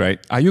 2 weeks, right,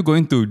 are you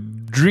going to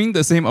drink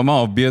the same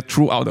amount of beer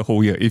throughout the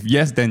whole year? If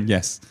yes, then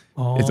yes,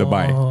 it's a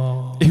buy.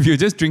 If you're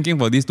just drinking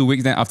for these 2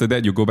 weeks, then after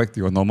that you go back to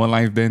your normal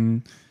life,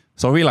 then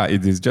sorry lah,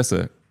 it is just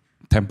a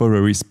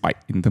temporary spike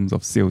in terms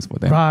of sales for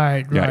them.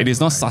 Right. It is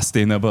not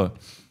sustainable.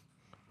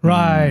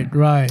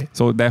 Right.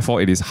 So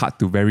therefore, it is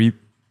very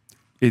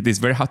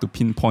hard to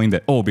pinpoint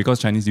that, because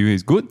Chinese New Year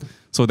is good,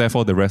 so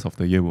therefore the rest of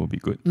the year will be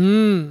good.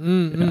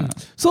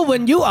 So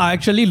when you are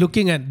actually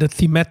looking at the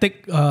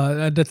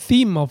the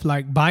theme of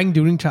like buying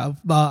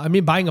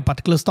buying a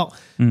particular stock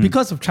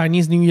because of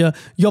Chinese New Year,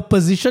 your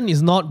position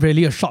is not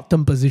really a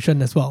short-term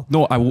position as well.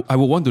 No, I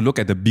would want to look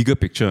at the bigger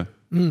picture,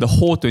 the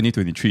whole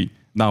 2023.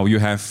 Now you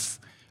have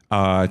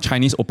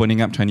Chinese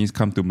opening up, Chinese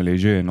come to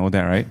Malaysia and all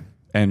that, right?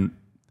 And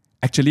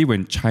actually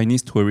when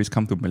Chinese tourists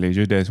come to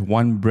Malaysia, there's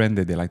one brand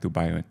that they like to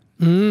buy, right?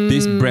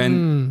 This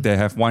brand, they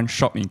have one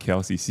shop in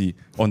KLCC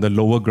on the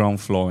lower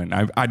ground floor, and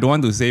I don't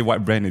want to say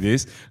what brand it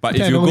is, but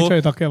if you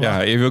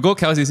go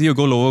KLCC, you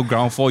go lower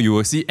ground floor, you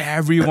will see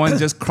everyone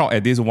just crowd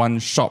at this one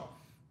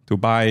shop to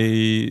buy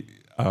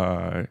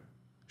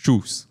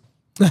shoes.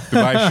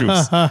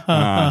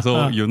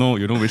 So you know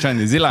which one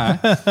is it lah.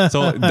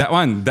 So that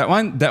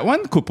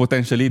one could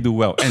potentially do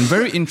well, and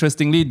very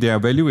interestingly, their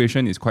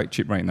valuation is quite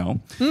cheap right now.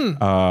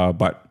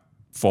 But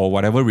for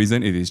whatever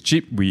reason, it is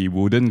cheap. We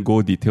wouldn't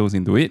go details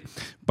into it.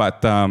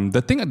 But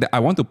the thing that I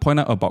want to point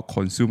out about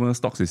consumer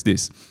stocks is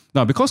this.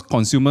 Now, because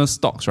consumer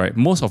stocks, right,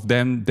 most of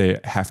them, they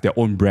have their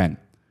own brand.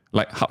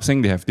 Like Hap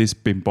Seng, they have this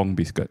ping pong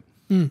biscuit.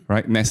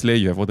 Right? Nestle,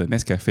 you have all the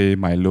Nescafe,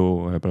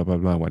 Milo, blah, blah,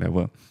 blah,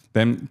 whatever.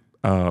 Then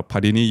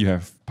Padini, you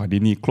have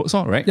Padini clothes,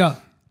 right? Yeah.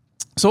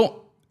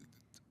 So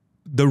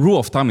the rule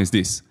of thumb is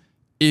this.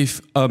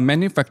 If a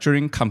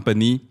manufacturing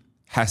company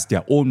has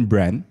their own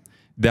brand,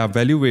 their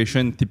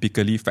valuation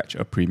typically fetch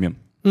a premium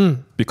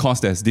because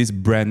there's this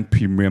brand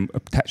premium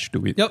attached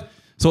to it. Yep.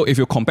 So if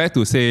you compare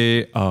to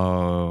say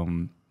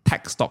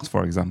tech stocks,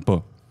 for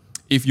example,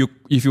 if you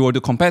were to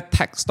compare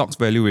tech stocks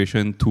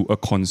valuation to a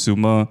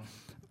consumer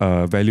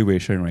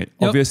valuation, right?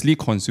 Yep. Obviously,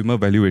 consumer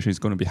valuation is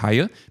going to be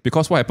higher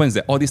because what happens is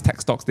that all these tech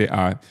stocks, they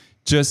are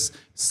just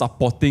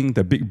supporting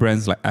the big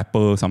brands like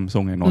Apple,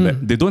 Samsung, and all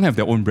that. They don't have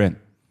their own brand.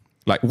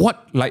 Like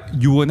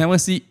you will never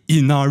see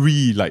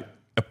Inari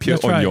appear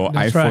on your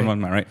iPhone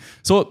one, right?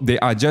 So they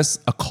are just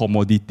a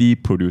commodity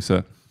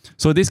producer.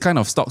 So this kind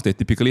of stocks, they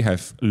typically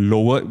have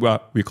lower,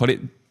 we call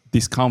it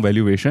discount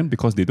valuation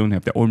because they don't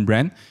have their own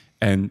brand.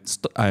 And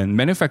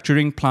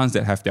manufacturing plants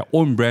that have their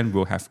own brand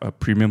will have a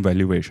premium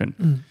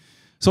valuation.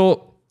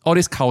 So all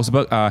these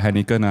Carlsberg,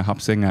 Heineken,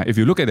 Hap Seng, if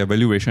you look at their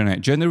valuation,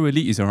 right,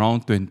 generally is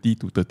around 20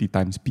 to 30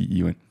 times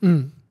PE.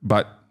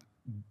 But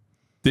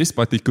this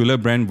particular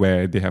brand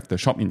where they have the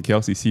shop in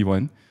KLCC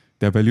one,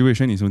 their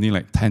valuation is only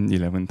like 10,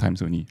 11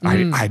 times only.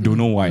 I don't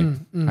know why.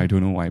 I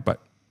don't know why,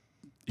 but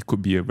it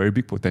could be a very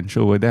big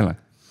potential over there.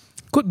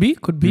 Could be.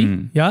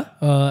 Yeah.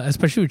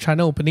 Especially with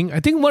China opening. I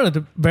think one of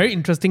the very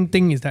interesting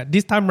thing is that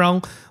this time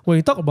round, when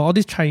we talk about all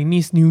this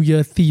Chinese New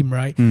Year theme,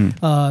 right?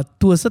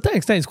 To a certain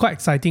extent, it's quite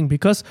exciting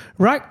because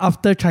right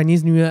after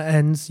Chinese New Year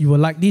ends, you will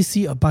likely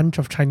see a bunch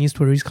of Chinese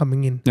tourists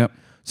coming in. Yep.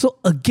 So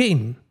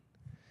again,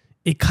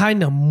 it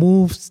kind of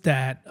moves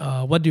that,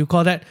 what do you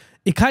call that?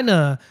 It kind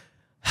of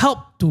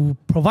helped to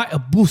provide a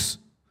boost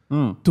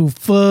to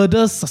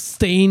further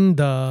sustain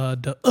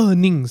the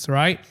earnings,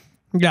 right?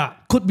 Yeah,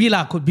 could be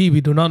lah, could be.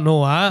 We do not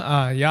know.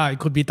 Yeah, it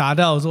could be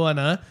Tada also.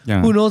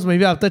 Yeah. Who knows?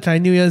 Maybe after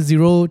Chinese New Year,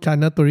 zero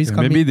China tourists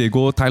coming. Maybe they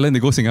go Thailand,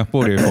 they go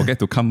Singapore, they forget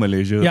to come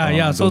Malaysia.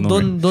 Yeah. So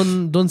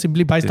don't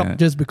simply buy stock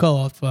just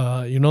because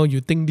of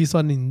you think this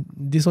one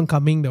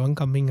coming, that one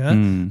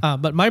coming.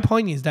 But my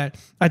point is that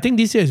I think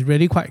this year is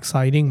really quite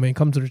exciting when it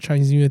comes to the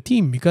Chinese New Year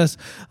theme, because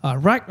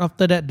right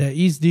after that there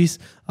is this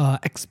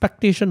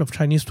expectation of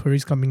Chinese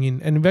tourists coming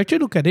in, and if you actually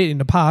look at it in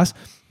the past,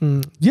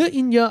 year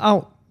in year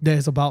out,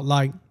 there's about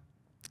like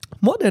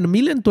more than 1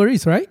 million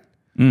tourists, right?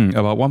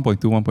 About 1.2,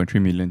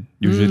 1.3 million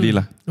usually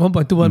lah.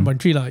 1.2,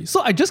 1.3 lah.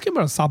 So I just came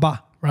out of Sabah,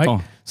 right?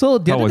 Oh, so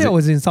the other day I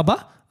was in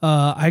Sabah.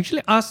 I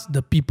actually asked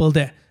the people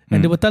there,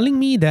 and they were telling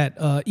me that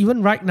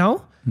even right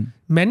now,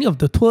 many of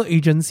the tour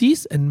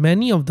agencies and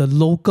many of the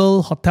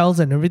local hotels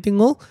and everything,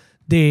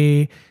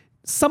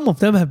 some of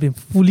them have been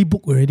fully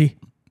booked already,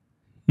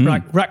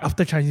 right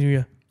after Chinese New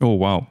Year. Oh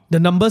wow! The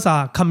numbers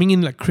are coming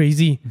in like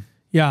crazy.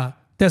 Yeah.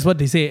 That's what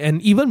they say.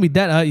 And even with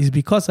that, is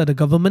because the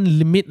government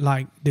limit,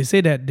 like they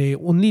say that they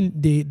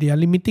are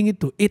limiting it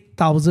to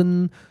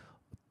 8,000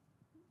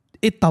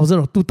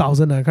 or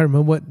 2,000. I can't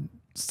remember what,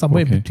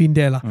 somewhere in between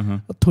there,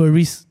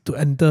 tourists to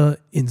enter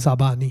in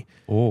Sabah.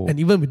 Oh. And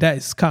even with that,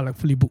 it's kind of like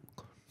fully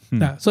booked.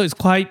 Yeah, so it's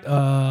quite,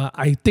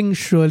 I think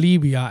surely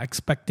we are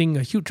expecting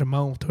a huge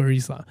amount of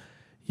tourists.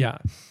 Yeah.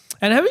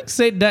 And having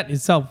said that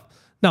itself,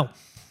 now,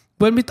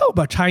 when we talk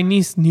about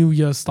Chinese New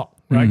Year stock,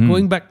 right?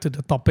 Going back to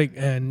the topic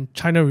and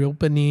China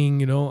reopening,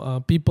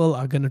 people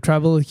are going to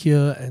travel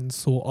here and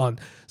so on.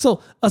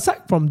 So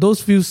aside from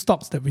those few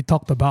stocks that we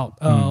talked about,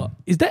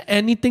 is there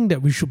anything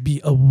that we should be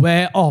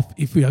aware of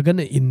if we are going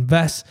to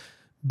invest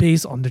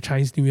based on the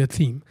Chinese New Year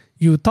theme?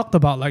 You talked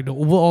about like the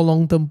overall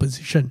long-term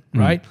position,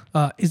 right?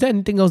 Is there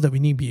anything else that we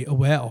need to be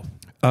aware of?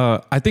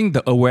 I think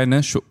the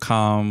awareness should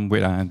come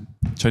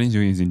Chinese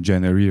New Year is in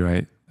January,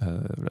 right?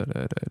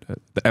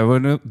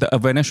 The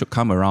awareness should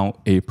come around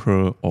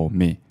April or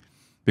May.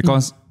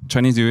 Because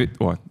Chinese New Year,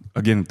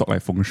 again, talk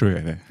like feng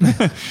shui.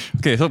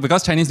 Okay, so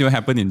because Chinese New Year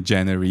happened in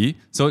January,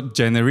 so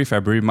January,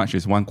 February, March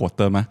is one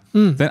quarter.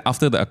 Then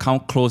after the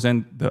account close,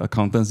 then the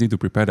accountants need to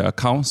prepare the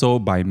account. So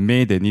by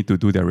May, they need to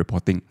do their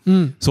reporting.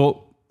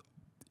 So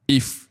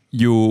if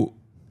you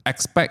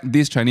expect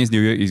this Chinese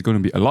New Year is going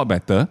to be a lot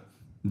better,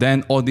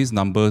 then all these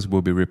numbers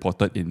will be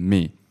reported in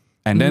May.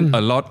 And then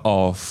a lot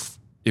of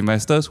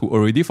investors who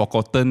already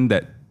forgotten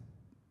that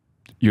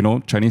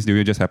Chinese New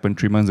Year just happened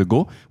 3 months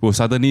ago, will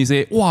suddenly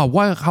say,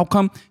 wow, how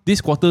come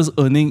this quarter's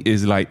earning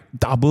is like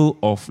double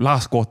of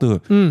last quarter?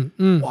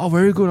 Wow,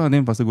 very good. And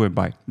then faster go and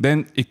buy.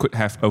 Then it could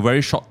have a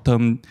very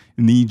short-term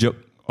knee-jerk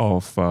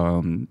of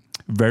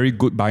very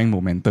good buying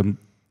momentum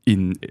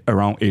in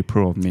around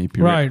April or May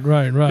period.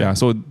 Right. Yeah,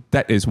 so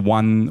that is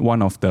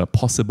one of the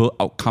possible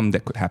outcome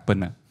that could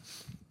happen.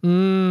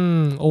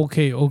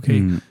 Okay.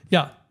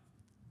 Yeah.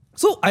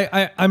 So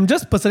I'm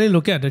just personally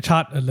looking at the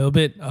chart a little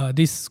bit.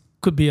 This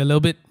could be a little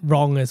bit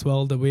wrong as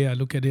well, the way I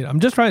look at it. I'm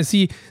just trying to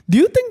see, do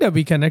you think that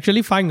we can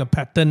actually find a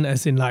pattern,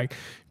 as in like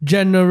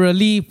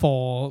generally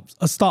for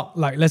a stock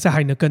like, let's say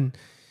Heineken,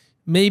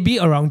 maybe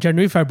around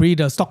January, February,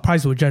 the stock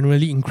price will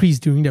generally increase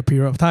during that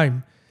period of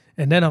time.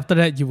 And then after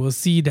that, you will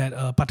see that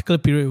a particular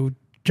period will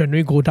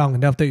generally go down,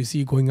 and after you see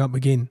it going up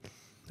again.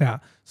 Yeah.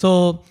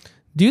 So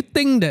do you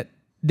think that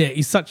there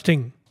is such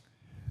thing?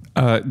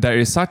 There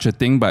is such a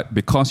thing, but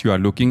because you are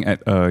looking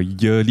at a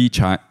yearly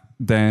chart,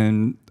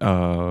 then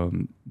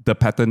the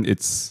pattern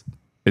it's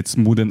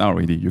smoothened out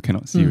already. You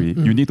cannot see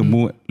already. You need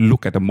to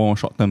look at a more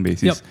short-term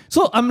basis. Yep.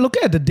 So I'm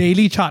looking at the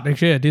daily chart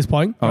actually at this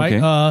point,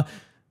 right?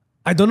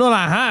 I don't know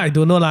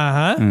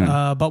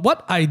lah. But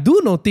what I do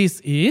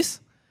notice is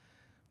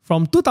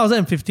from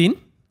 2015,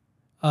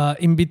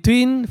 in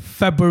between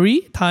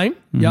February time,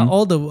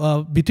 all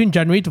the between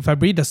January to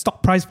February, the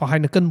stock price for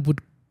Heineken would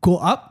go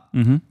up,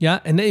 and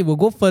then it will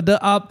go further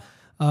up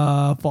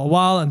for a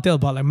while until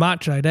about like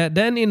March, like that.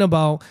 Then in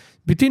about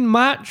between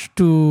March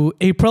to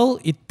April,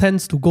 it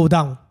tends to go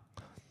down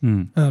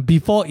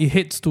before it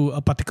hits to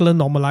a particular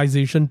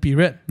normalization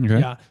period. Okay.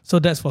 Yeah, so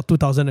that's for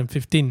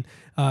 2015.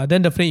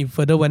 Then definitely it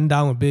further went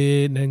down a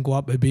bit, then go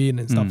up a bit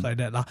and stuff like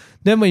that.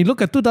 Then when you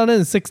look at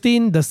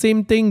 2016, the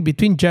same thing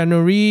between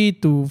January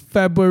to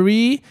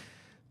February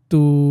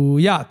to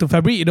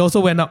February, it also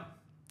went up.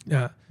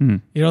 Yeah,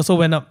 it also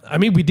went up. I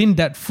mean, within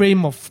that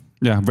frame of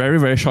very,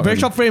 very short. Very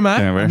short frame.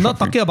 I'm not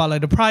frame. talking about like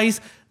the price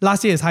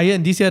last year is higher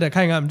and this year that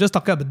kind of. I'm just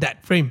talking about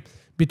that frame.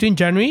 Between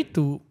January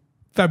to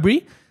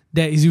February,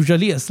 there is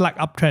usually a slight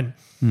uptrend.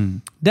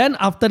 Then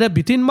after that,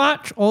 between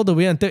March all the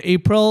way until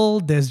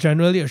April, there's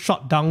generally a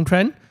short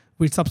downtrend,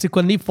 which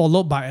subsequently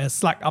followed by a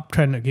slight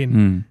uptrend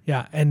again.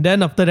 Yeah, and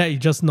then after that, it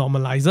just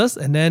normalizes.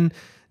 And then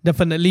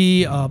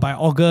definitely by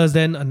August,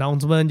 then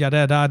announcement,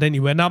 then it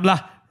went up lah,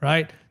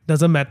 right?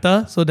 Doesn't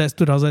matter. So that's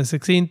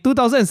 2016.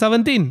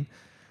 2017.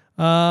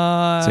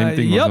 Same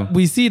thing. Yep, also.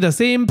 we see the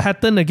same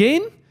pattern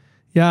again.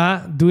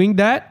 Yeah, doing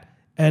that.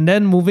 And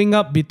then moving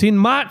up between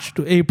March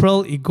to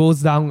April, it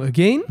goes down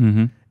again.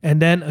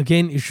 And then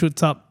again, it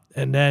shoots up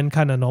and then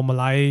kind of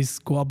normalize,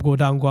 go up, go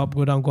down, go up,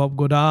 go down, go up,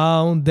 go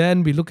down.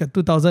 Then we look at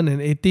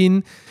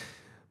 2018,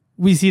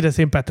 we see the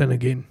same pattern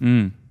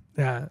again.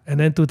 Yeah. And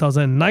then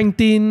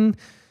 2019,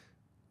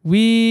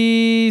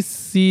 we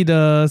see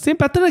the same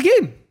pattern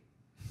again.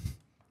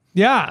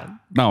 Yeah.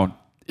 Now,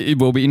 it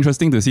will be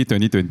interesting to see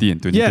 2020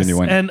 and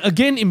 2021. Yes, and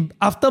again,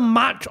 after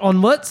March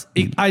onwards,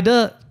 it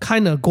either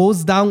kind of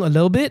goes down a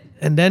little bit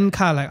and then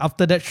kind of like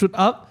after that shoot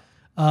up.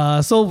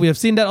 So we have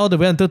seen that all the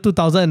way until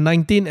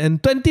 2019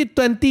 and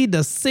 2020,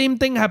 the same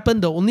thing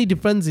happened. The only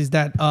difference is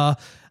that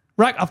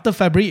right after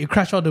February, it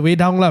crashed all the way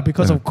down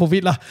because of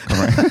COVID.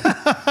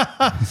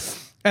 Correct.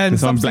 And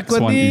some black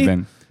swan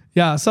event.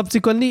 Yeah,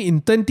 subsequently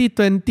in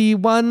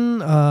 2021,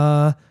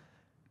 the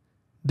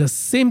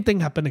same thing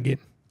happened again.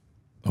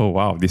 Oh,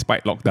 wow.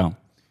 Despite lockdown.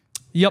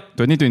 Yep.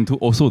 2022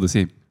 also the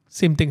same.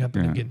 Same thing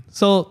happened again.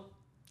 So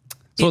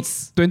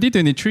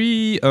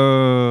 2023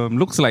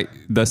 looks like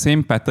the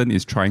same pattern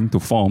is trying to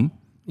form,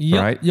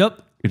 right?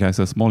 Yep. It has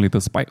a small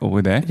little spike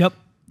over there. Yep.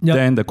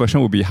 Then the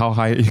question would be how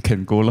high it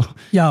can go.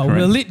 Yeah, right?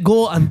 Will it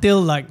go until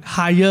like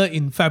higher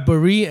in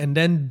February and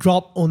then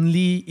drop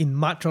only in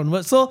March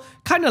onwards? So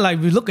kind of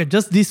like we look at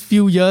just these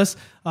few years,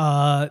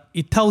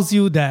 it tells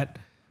you that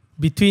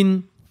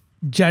between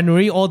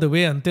January all the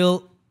way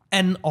until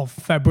end of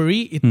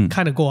February, it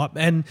kind of go up.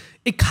 And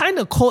it kind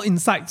of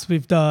coincides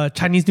with the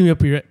Chinese New Year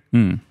period.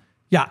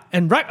 Yeah,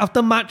 and right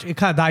after March, it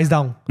kind of dies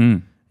down.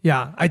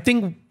 Yeah, I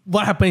think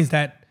what happened is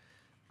that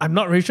I'm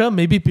not really sure.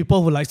 Maybe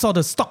people who saw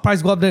the stock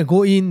price go up, then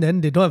go in,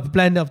 then they don't have a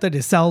plan after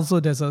they sell. So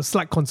there's a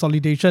slight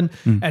consolidation.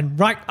 And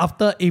right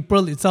after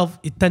April itself,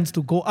 it tends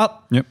to go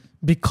up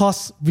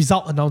because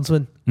result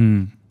announcement.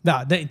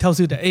 Yeah, then it tells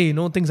you that, hey,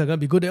 things are going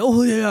to be good.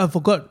 Oh, yeah, I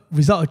forgot.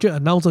 Result actually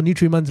announced only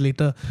 3 months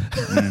later.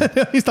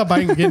 You start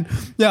buying again.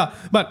 Yeah,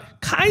 but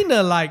kind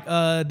of like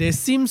there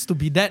seems to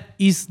be that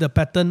is the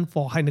pattern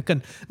for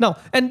Heineken. Now,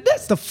 and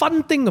that's the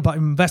fun thing about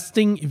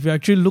investing if you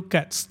actually look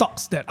at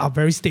stocks that are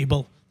very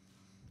stable.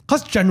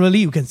 Because generally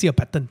you can see a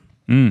pattern.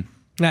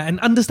 Yeah, and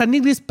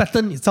understanding this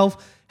pattern itself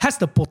has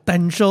the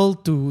potential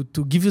to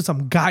give you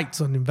some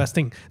guides on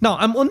investing. Now,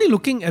 I'm only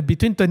looking at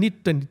between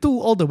 2022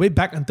 all the way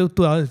back until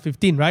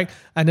 2015, right?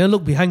 I never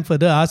look behind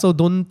further, so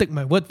don't take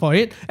my word for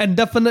it. And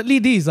definitely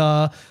these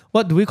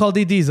what do we call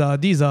these? These are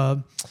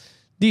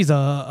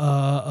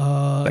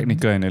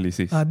technical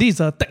analysis.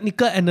 These are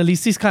technical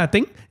analysis kind of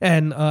thing.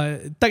 And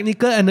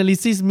technical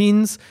analysis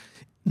means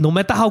no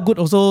matter how good,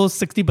 also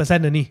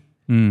 60% only.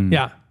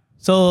 Yeah.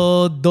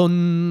 So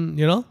don't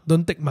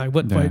take my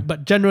word for it.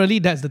 But generally,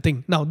 that's the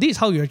thing. Now, this is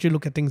how you actually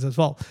look at things as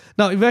well.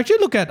 Now, if you actually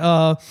look at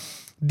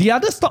the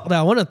other stock that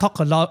I want to talk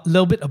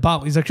little bit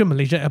about is actually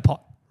Malaysia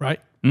Airport,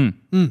 right? When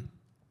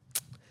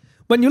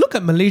you look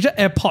at Malaysia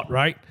Airport,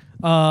 right,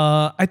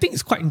 I think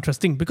it's quite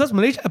interesting because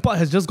Malaysia Airport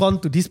has just gone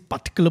to this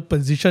particular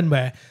position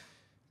where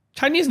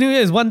Chinese New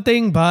Year is one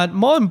thing, but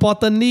more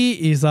importantly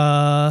is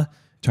China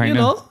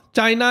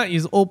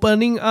is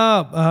opening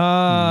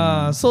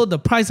up. So the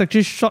price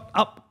actually shot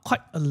up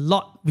quite a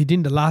lot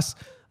within the last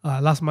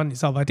month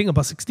itself. I think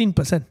about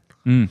 16%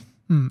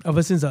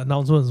 ever since the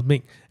announcement was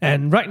made.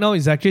 And right now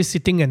it's actually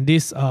sitting at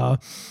this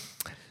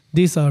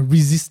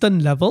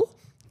resistance level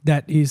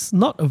that is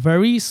not a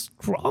very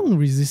strong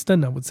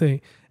resistance, I would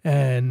say.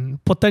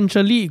 And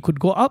potentially it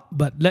could go up,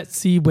 but let's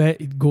see where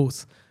it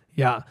goes.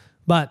 Yeah.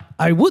 But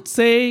I would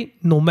say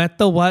no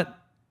matter what,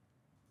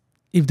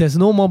 if there's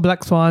no more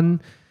black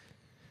swan,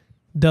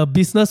 the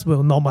business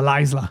will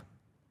normalize lah.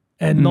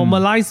 And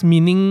normalize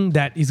meaning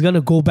that it's going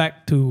to go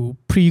back to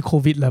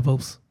pre-COVID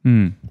levels.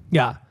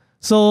 Yeah.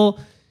 So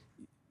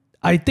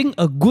I think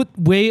a good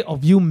way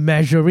of you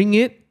measuring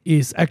it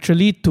is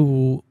actually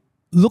to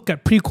look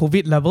at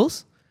pre-COVID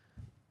levels.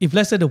 If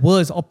let's say the world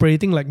is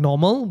operating like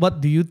normal,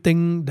 what do you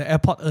think the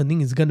airport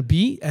earning is going to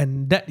be?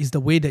 And that is the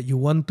way that you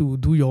want to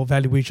do your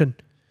valuation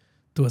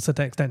to a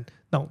certain extent.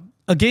 Now,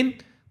 again,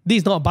 this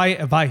is not a buy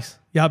advice.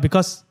 Yeah,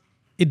 because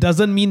it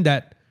doesn't mean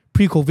that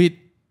pre-COVID,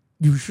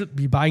 you should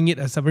be buying it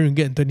at 7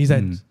 ringgit and 20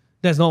 cents.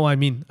 That's not what I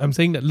mean. I'm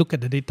saying that look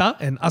at the data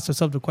and ask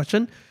yourself the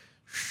question,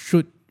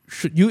 should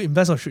you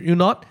invest or should you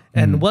not?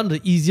 And one of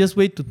the easiest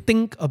way to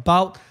think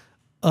about,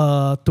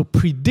 to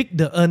predict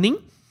the earning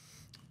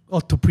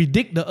or to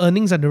predict the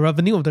earnings and the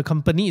revenue of the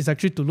company is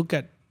actually to look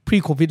at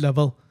pre-COVID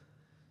level.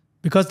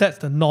 Because that's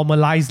the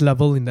normalized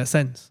level in that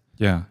sense.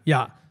 Yeah.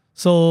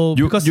 So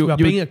because we are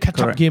playing a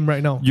catch-up game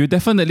right now. You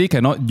definitely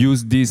cannot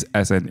use this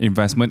as an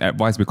investment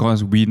advice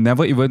because we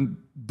never even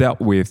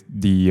dealt with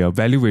the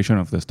valuation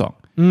of the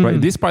stock.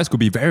 Right? This price could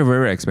be very,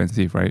 very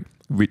expensive, right?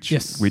 Which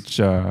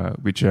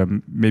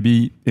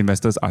maybe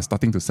investors are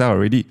starting to sell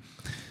already.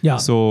 Yeah.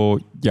 So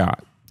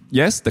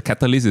yes, the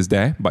catalyst is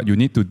there, but you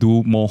need to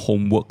do more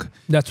homework.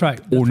 That's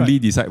right. Only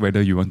decide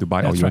whether you want to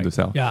buy or you want to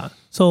sell. Yeah.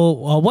 So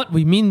what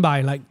we mean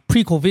by like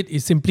pre-COVID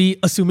is simply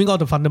assuming all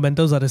the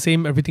fundamentals are the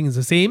same, everything is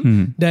the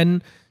same,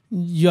 then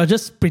you're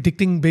just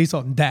predicting based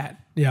on that.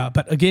 Yeah,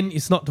 but again,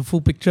 it's not the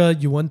full picture.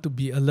 You want to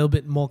be a little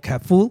bit more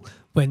careful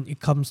when it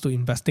comes to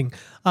investing.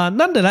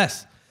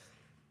 Nonetheless,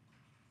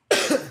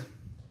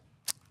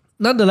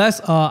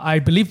 I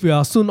believe we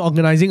are soon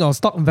organizing our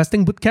stock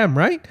investing bootcamp,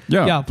 right?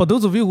 Yeah. For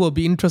those of you who will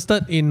be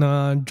interested in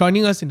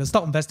joining us in the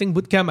stock investing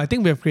bootcamp, I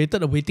think we have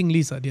created a waiting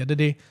list the other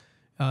day.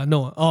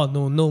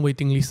 No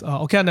waiting list.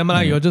 Okay, never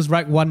mind. You'll just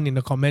write one in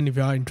the comment if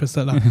you are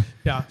interested.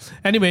 Yeah.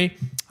 Anyway,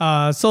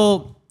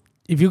 so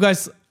if you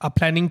guys are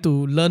planning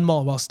to learn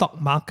more about stock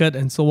market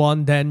and so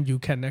on, then you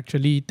can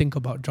actually think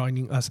about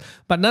joining us.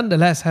 But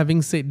nonetheless,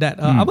 having said that,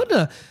 I want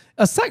to,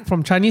 aside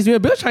from Chinese New Year,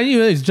 because Chinese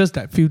New Year is just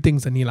that few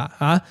things only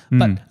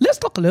but let's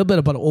talk a little bit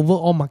about the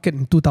overall market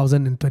in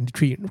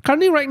 2023.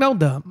 Currently, right now,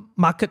 the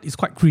market is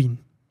quite green,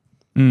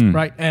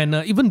 right? And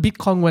even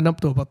Bitcoin went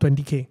up to about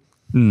 20K.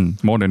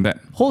 More than that.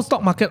 Whole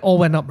stock market all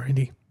went up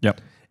already.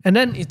 Yep. And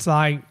then it's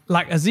like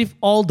as if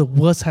all the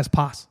worst has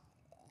passed.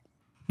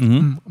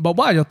 But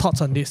what are your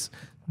thoughts on this?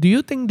 Do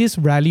you think this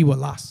rally will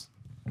last?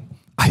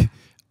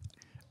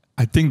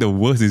 I think the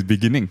worst is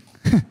beginning.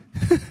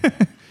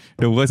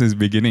 The worst is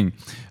beginning.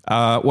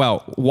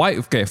 Why?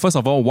 Okay, first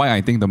of all, why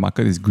I think the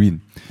market is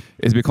green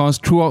is because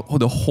throughout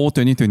the whole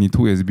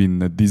 2022 has been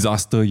a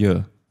disaster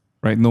year,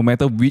 right? No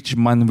matter which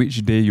month,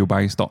 which day you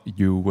buy stock,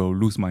 you will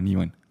lose money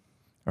on,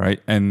 right?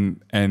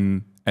 And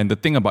the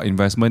thing about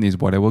investment is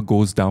whatever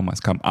goes down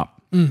must come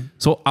up.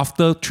 So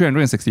after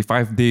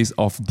 365 days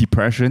of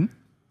depression,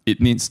 it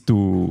needs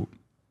to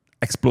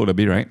explode a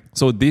bit, right?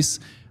 So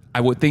I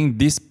would think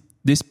this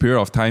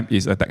period of time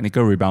is a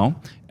technical rebound,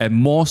 and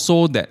more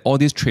so that all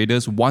these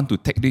traders want to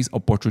take this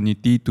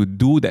opportunity to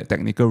do that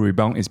technical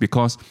rebound is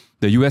because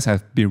the US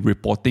has been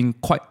reporting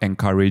quite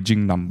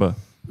encouraging number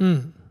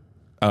in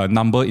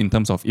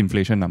terms of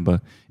inflation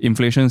number.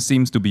 Inflation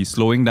seems to be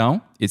slowing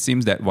down. It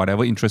seems that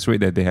whatever interest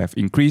rate that they have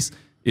increased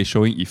is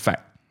showing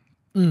effect.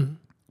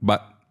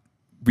 But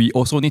we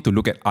also need to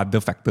look at other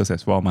factors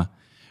as well.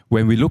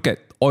 When we look at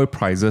oil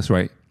prices,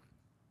 right,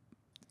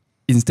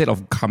 instead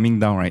of coming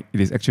down, right, it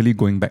is actually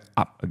going back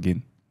up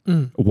again.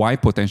 Why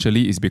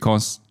potentially is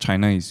because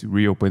China is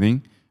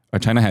reopening.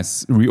 China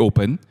has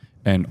reopened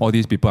and all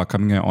these people are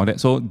coming and all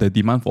that. So the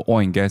demand for oil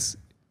and gas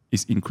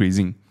is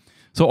increasing.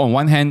 So on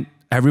one hand,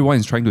 everyone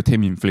is trying to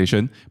tame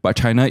inflation, but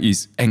China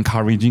is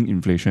encouraging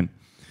inflation.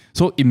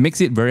 So it makes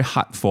it very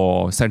hard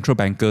for central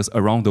bankers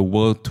around the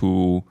world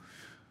to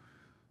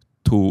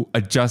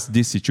adjust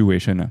this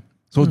situation.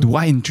 So do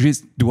I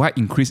increase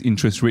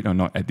interest rate or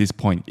not at this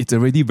point? It's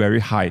already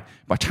very high,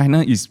 but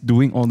China is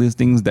doing all these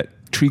things that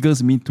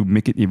triggers me to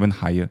make it even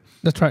higher.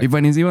 That's right. If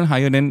when it's even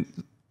higher, then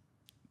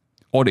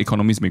all the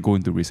economies may go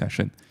into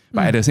recession.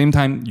 But at the same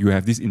time, you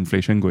have this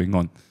inflation going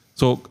on.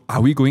 So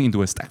are we going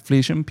into a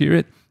stagflation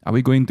period? Are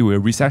we going to a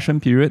recession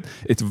period?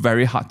 It's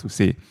very hard to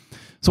say.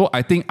 So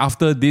I think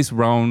after this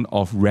round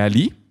of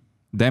rally,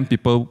 then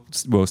people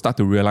will start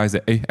to realize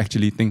that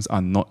actually things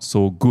are not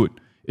so good.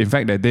 In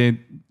fact, that they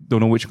don't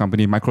know which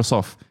company,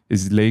 Microsoft,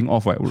 is laying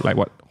off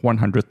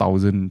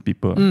 100,000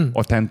 people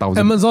or 10,000.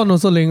 Amazon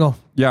also laying off.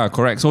 Yeah,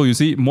 correct. So you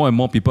see, more and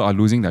more people are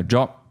losing their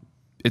job.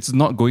 It's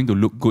not going to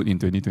look good in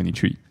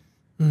 2023.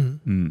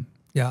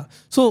 Yeah.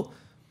 So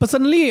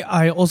personally,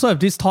 I also have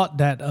this thought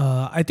that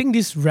I think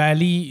this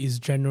rally is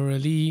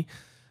generally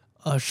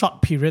a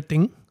short period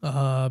thing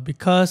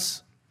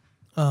because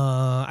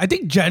I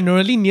think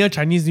generally near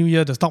Chinese New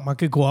Year, the stock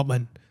market go up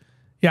and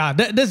yeah,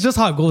 that's just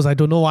how it goes. I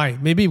don't know why.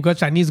 Maybe because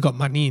Chinese got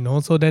money,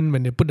 so then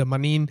when they put the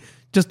money in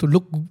just to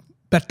look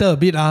better a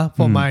bit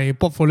for my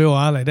portfolio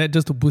like that,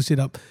 just to boost it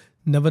up.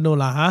 Never know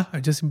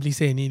I just simply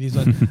say this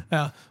one.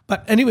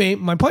 But anyway,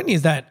 my point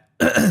is that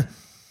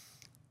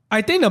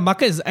I think the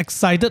market is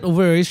excited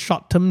over very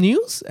short-term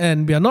news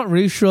and we are not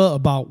really sure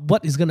about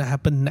what is going to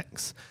happen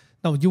next.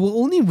 Now, you will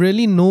only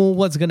really know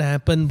what's going to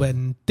happen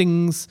when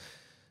things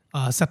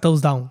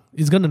settles down.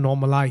 It's going to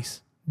normalize.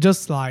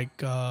 Just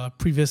like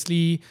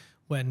previously,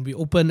 when we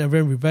open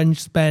every revenge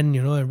spend,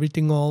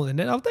 everything all, and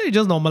then after it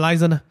just normalize.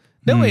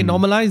 Then when it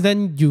normalize,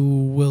 then you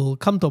will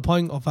come to a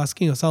point of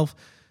asking yourself,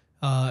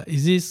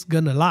 is this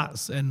going to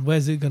last and where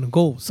is it going to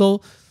go?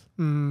 So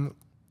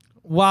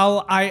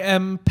while I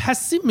am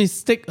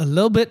pessimistic a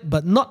little bit,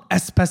 but not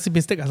as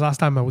pessimistic as last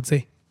time, I would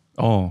say.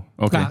 Oh,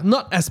 okay.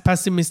 Not as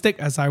pessimistic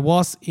as I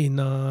was in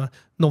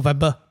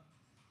November.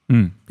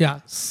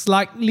 Yeah,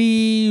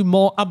 slightly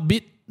more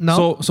upbeat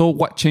now. So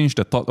what changed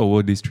the thought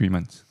over these 3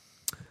 months?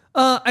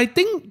 I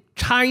think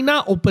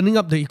China opening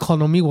up the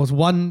economy was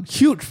one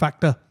huge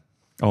factor.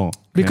 Oh, okay.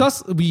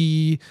 Because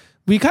we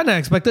kind of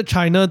expected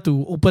China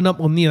to open up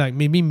only like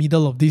maybe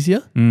middle of this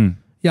year.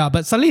 Yeah,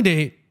 but suddenly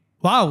they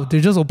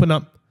just open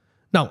up.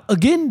 Now,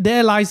 again,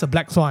 there lies a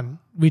black swan,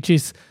 which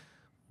is,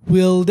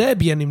 will there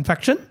be an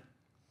infection?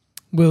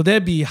 Will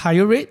there be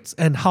higher rates?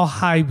 And how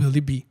high will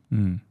it be?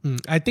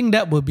 I think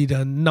that will be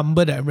the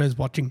number that everyone is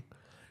watching.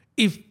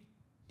 If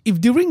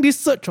during this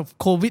surge of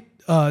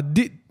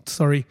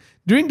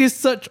during this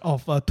surge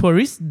of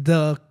tourists,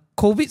 the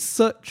COVID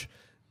surge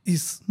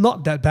is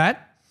not that bad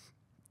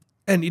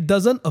and it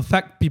doesn't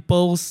affect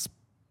people's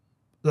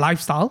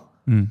lifestyle,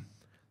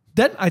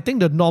 then I think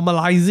the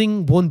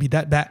normalizing won't be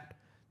that bad.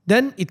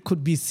 Then it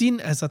could be seen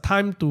as a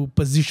time to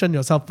position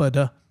yourself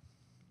further.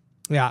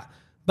 Yeah.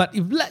 But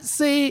if let's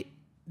say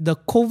the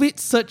COVID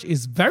surge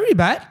is very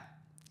bad,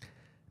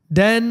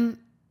 then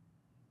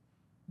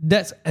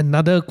that's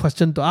another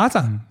question to ask.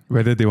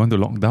 Whether they want to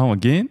lock down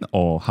again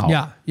or how.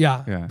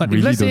 Yeah. But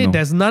if let's say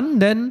there's none,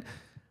 then,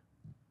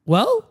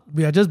 well,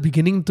 we are just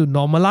beginning to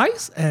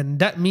normalize. And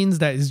that means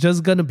that it's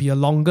just going to be a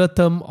longer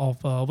term of,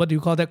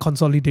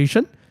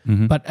 consolidation.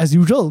 But as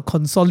usual,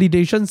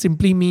 consolidation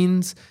simply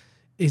means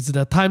it's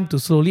the time to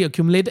slowly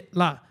accumulate it.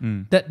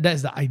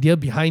 That's the idea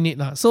behind it.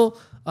 So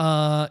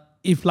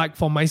if like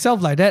for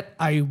myself like that,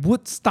 I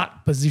would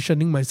start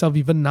positioning myself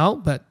even now,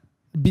 but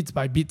bits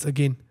by bits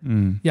again.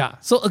 Yeah.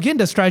 So again,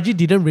 the strategy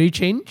didn't really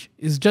change.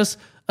 It's just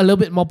a little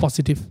bit more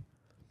positive.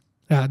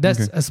 Yeah,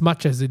 that's as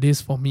much as it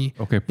is for me.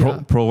 Okay,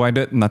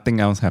 provided nothing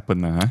else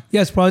happened.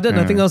 Yes, provided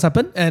nothing else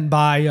happened. And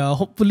by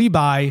hopefully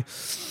by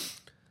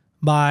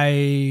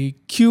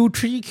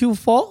Q3,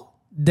 Q4,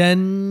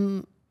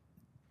 then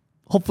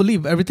hopefully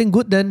if everything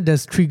good, then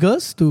there's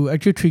triggers to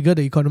actually trigger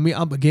the economy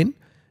up again.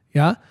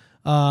 Yeah.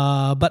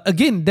 But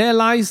again, there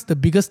lies the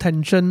biggest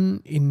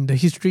tension in the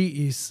history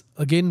is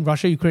again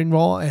Russia-Ukraine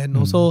war and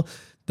also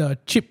the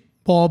chip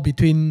war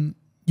between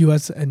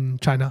US and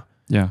China.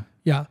 Yeah.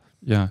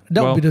 That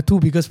would be the two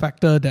biggest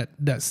factor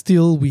that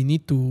still we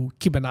need to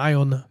keep an eye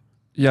on.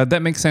 Yeah,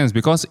 that makes sense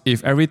because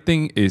if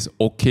everything is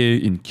okay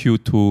in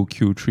Q2,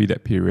 Q3,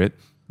 that period,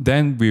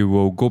 then we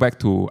will go back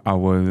to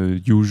our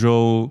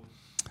usual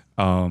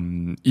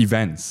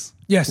events.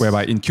 Yes.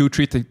 Whereby in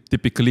Q3,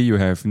 typically you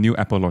have new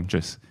Apple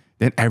launches.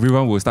 Then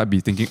everyone will start be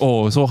thinking,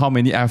 so how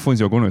many iPhones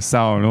you're going to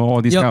sell?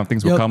 All these kind of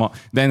things will come out.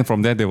 Then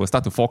from there, they will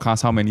start to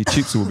forecast how many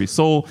chips will be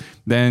sold.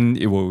 Then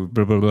it will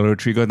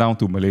trigger down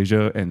to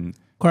Malaysia and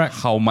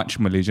how much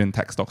Malaysian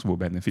tech stocks will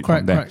benefit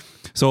from that.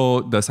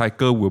 So the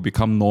cycle will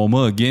become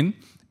normal again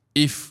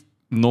if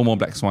no more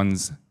black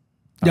swans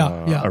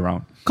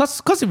around.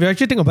 Because if you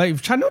actually think about it,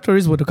 if China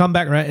tourists were to come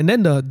back, right, and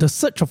then the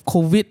surge of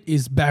COVID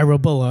is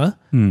bearable,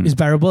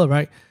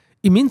 right?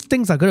 It means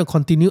things are going to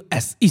continue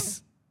as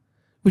is.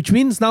 Which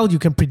means now you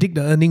can predict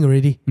the earning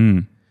already.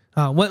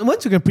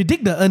 Once you can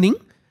predict the earning,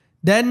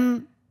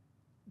 then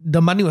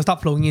the money will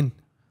start flowing in.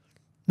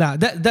 Now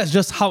that's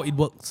just how it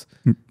works.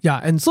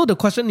 Yeah, and so the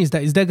question is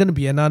there going to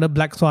be another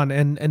black swan?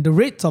 And the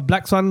rates of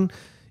black swan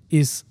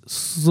is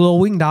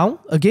slowing down.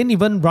 Again,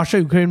 even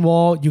Russia-Ukraine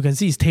war, you can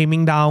see is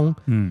taming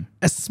down.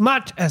 As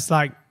much as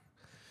like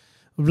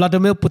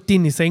Vladimir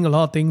Putin is saying a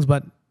lot of things,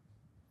 but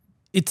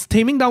it's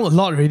taming down a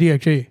lot already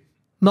actually.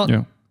 Not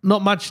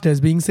much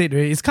that's being said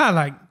already. It's kind of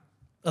like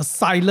a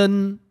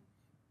silent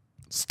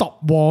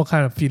stop war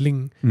kind of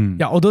feeling.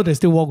 Yeah, although there's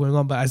still war going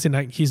on, but as in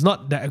like he's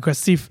not that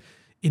aggressive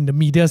in the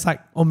media side.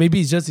 Or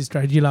maybe it's just his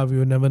strategy, we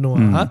will never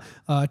know.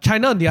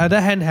 China, on the other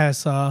hand,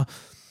 has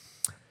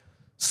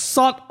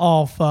sort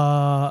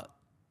of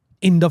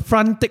in the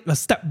front take a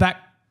step back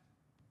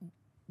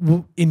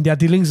in their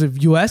dealings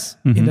with US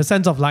in the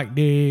sense of like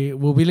they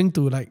were willing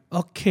to like,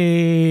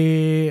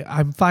 okay,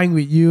 I'm fine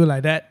with you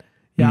like that.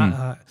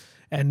 Yeah.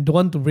 And don't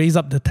want to raise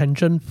up the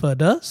tension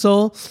further.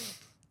 So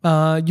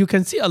you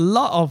can see a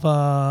lot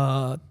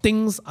of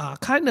things are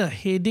kind of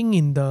heading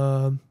in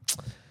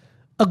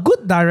a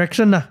good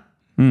direction.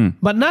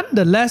 But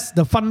nonetheless,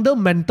 the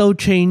fundamental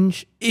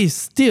change is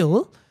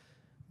still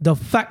the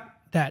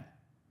fact that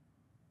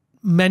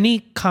many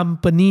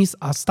companies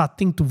are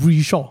starting to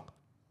reshore.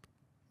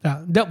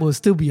 That will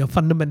still be a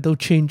fundamental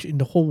change in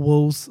the whole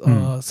world's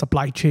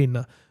supply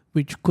chain,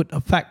 which could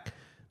affect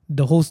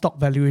the whole stock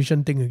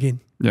valuation thing again.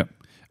 Yeah.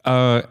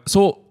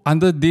 So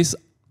under this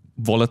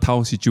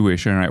volatile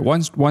situation, right?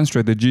 One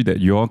strategy that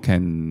you all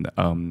can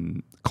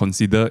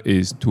consider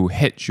is to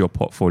hedge your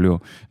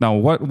portfolio. Now,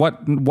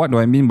 what do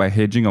I mean by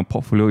hedging a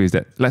portfolio is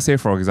that, let's say,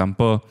 for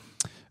example,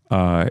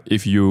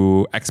 if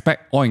you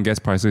expect oil and gas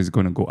prices is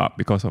going to go up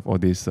because of all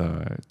this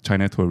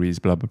China tourists,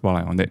 blah, blah,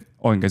 blah, on that,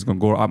 oil and gas is going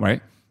to go up,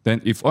 right? Then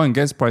if oil and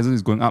gas prices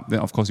is going up, then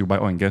of course you buy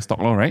oil and gas stock,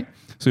 right?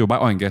 So you buy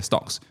oil and gas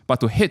stocks.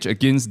 But to hedge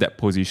against that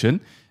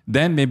position,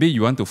 then maybe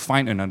you want to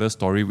find another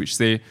story which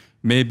say,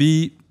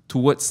 maybe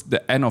towards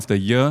the end of the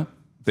year,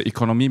 the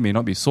economy may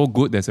not be so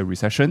good, there's a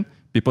recession,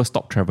 people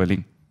stop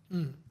traveling.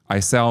 I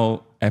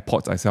sell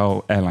airports, I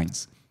sell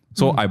airlines.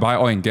 So I buy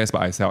oil and gas,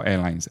 but I sell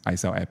airlines, I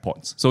sell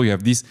airports. So you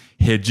have this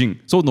hedging.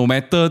 So no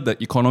matter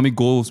the economy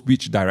goes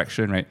which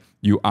direction, right,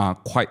 you are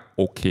quite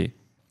okay.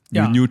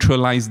 You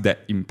neutralize that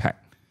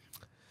impact.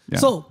 Yeah.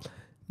 So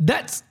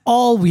that's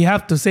all we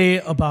have to say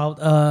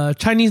about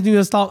Chinese New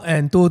Year stock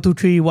and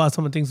 2023. What are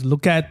some of the things to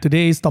look at?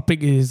 Today's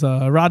topic is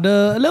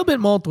rather a little bit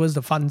more towards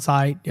the fun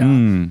side.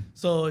 Yeah.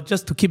 So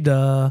just to keep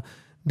the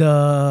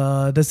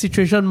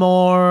situation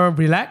more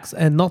relaxed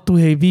and not too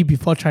heavy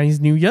before Chinese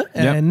New Year.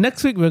 And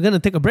next week we're going to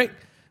take a break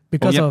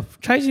because of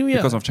Chinese New Year.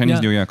 Because of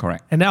Chinese New Year,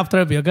 correct. And then after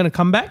that, we are going to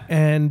come back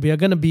and we are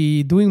going to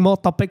be doing more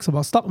topics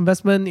about stock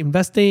investment,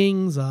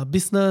 investings,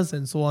 business,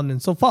 and so on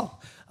and so forth.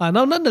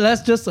 Now,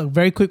 nonetheless, just a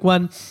very quick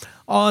one.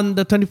 on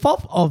the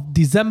 24th of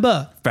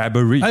December.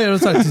 February.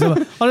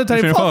 December. On the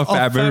 24th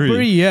of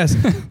February, yes.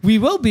 We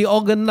will be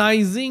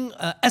organizing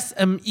a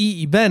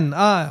SME event.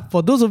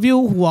 For those of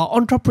you who are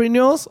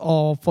entrepreneurs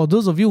or for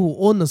those of you who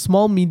own a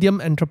small, medium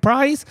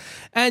enterprise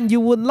and you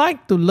would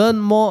like to learn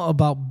more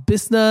about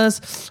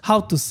business,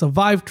 how to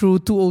survive through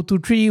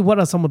 2023, what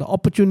are some of the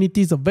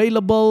opportunities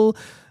available,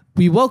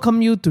 we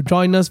welcome you to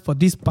join us for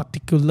this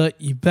particular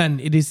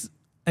event. It is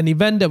an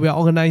event that we are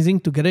organizing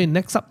together in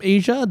Next Up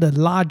Asia, the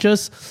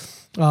largest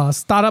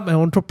startup and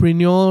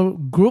entrepreneur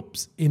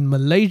groups in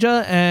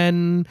Malaysia.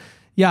 And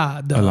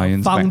the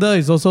Alliance founder Bank.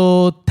 is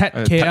also TED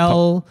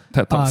KL.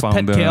 TED Talk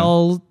founder. TED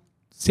KL,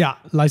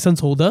 license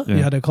holder.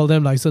 Yeah. They call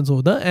them license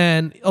holder.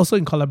 And also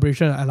in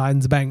collaboration with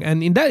Alliance Bank.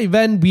 And in that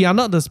event, we are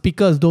not the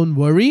speakers, don't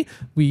worry.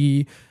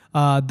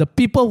 The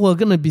people who are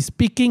going to be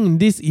speaking in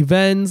these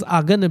events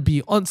are going to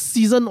be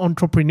seasoned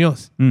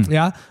entrepreneurs.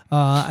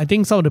 I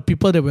think some of the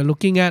people that we're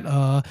looking at,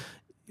 I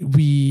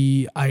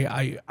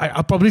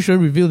probably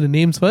shouldn't reveal the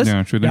names first.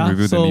 Yeah, shouldn't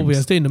reveal the names. So we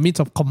are still in the midst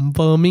of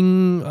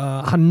confirming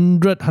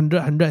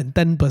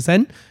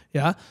 110%.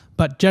 Yeah,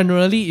 but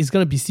generally it's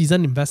going to be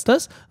seasoned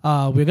investors.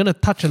 We're going to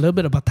touch a little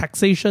bit about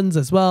taxations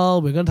as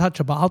well. We're going to touch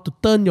about how to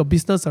turn your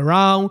business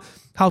around,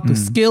 how to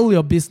scale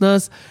your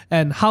business,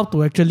 and how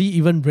to actually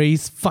even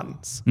raise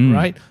funds,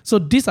 right? So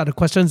these are the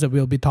questions that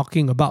we'll be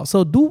talking about.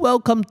 So do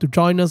welcome to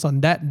join us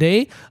on that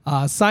day.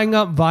 Sign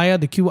up via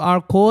the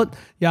QR code,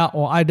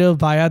 or either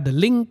via the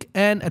link.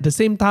 And at the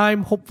same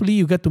time, hopefully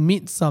you get to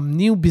meet some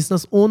new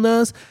business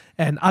owners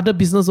and other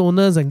business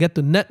owners and get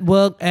to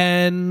network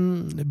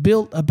and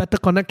build a better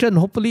connection.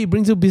 Hopefully it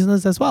brings you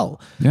business as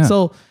well. Yeah.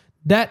 So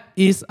that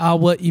is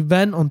our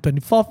event on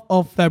 24th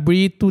of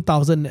February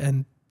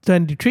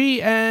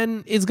 2023,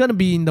 and it's going to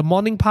be in the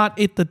morning part,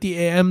 8:30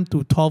 a.m.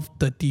 to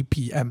 12:30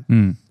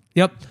 p.m.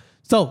 Yep.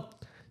 So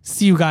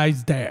see you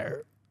guys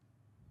there.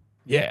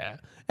 Yeah.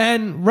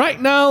 And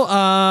right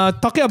now,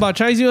 talking about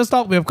Chinese New Year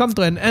stock, we have come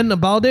to an end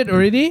about it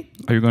already.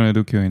 Are you going to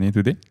do Q&A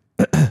today?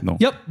 No.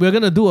 Yep. We're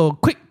going to do a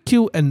quick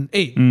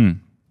Q&A.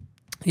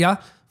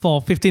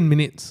 For 15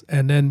 minutes.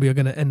 And then we're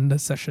going to end the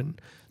session.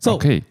 So,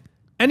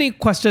 any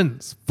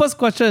questions? First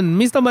question,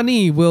 Mr.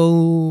 Money,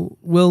 will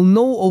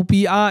no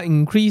OPR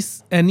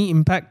increase any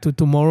impact to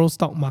tomorrow's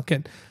stock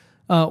market?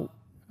 I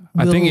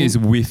think it's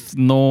with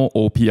no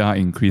OPR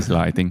increase,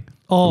 I think.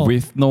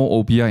 With no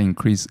OPR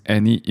increase,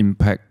 any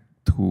impact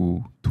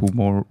to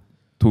tomorrow,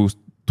 to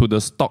the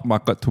stock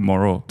market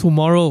tomorrow.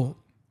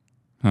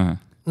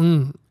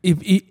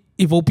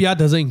 If OPR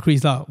doesn't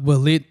increase,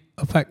 will it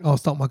affect our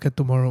stock market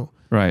tomorrow?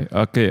 Right.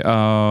 Okay.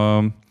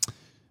 I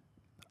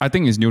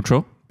think it's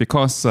neutral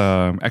because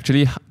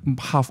actually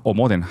half or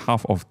more than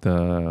half of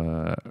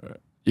the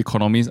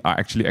economies are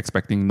actually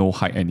expecting no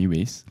hike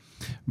anyways.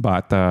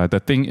 But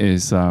the thing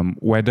is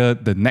whether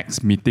the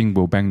next meeting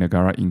will Bank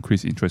Negara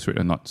increase interest rate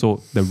or not.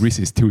 So the risk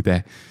is still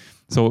there.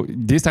 So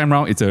this time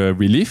around, it's a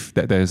relief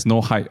that there's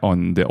no hike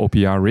on the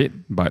OPR rate,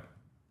 but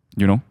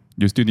you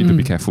still need to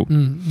be careful.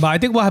 But I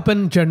think what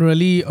happened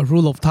generally, a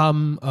rule of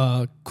thumb,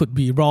 could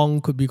be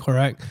wrong, could be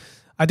correct.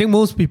 I think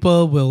most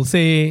people will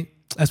say,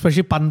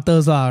 especially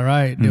punters,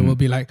 right? They will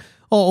be like,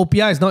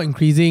 OPR is not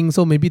increasing,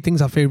 so maybe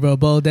things are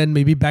favorable. Then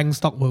maybe bank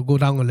stock will go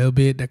down a little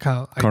bit. That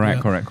kind of idea.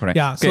 Correct.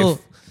 Yeah. Okay. So,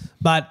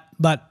 but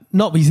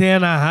not we say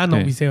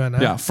not we say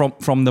Yeah.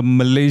 From the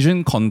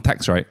Malaysian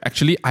context, right?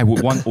 Actually, I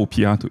would want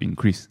OPR to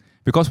increase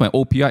because when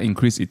OPR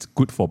increase, it's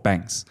good for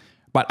banks.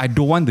 But I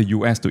don't want the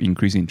US to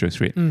increase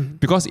interest rate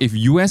because if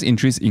US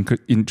increase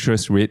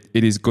interest rate,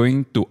 it is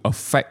going to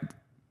affect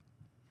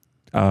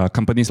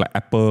companies like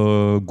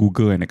Apple,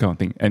 Google, and that kind of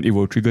thing, and it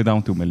will trigger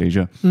down to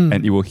Malaysia,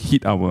 and it will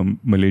hit our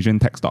Malaysian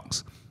tech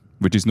stocks,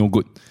 which is no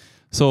good.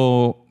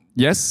 So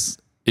yes,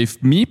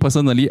 if me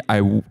personally,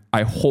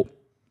 I hope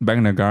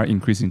Bank Negara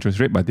increase interest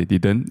rate, but they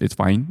didn't. It's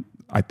fine.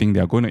 I think they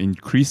are going to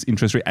increase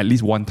interest rate at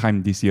least one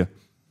time this year,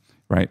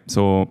 right?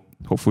 So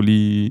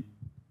hopefully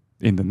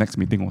in the next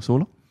meeting or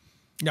so.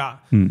 Yeah.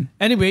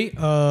 Anyway,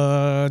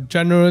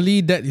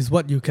 generally that is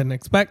what you can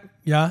expect.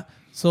 Yeah.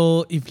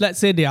 So if let's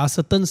say there are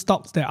certain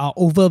stocks that are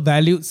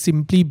overvalued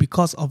simply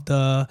because of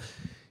the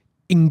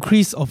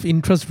increase of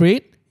interest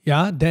rate,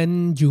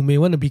 then you may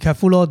want to be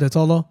careful. That's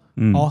all.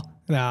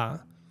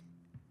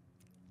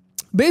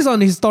 Based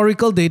on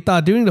historical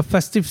data, during the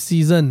festive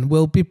season,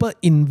 will people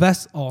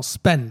invest or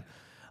spend?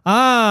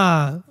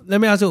 Let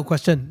me ask you a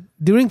question.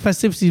 During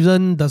festive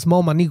season, does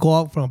more money go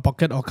out from a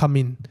pocket or come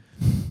in?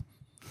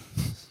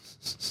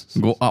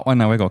 Go out one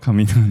hour, got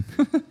come in.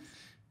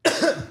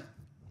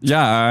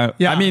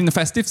 I mean,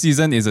 festive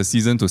season is a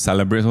season to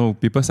celebrate. So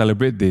people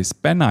celebrate, they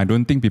spend. I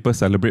don't think people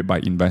celebrate by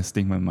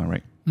investing,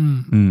 right?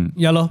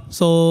 Yeah,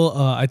 so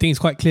I think it's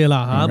quite clear.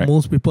 Right.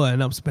 Most people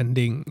end up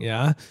spending.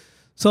 Yeah.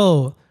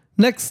 So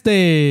next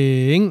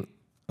thing,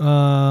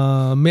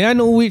 may I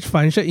know which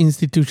financial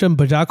institution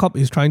Berjaya Corp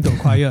is trying to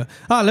acquire?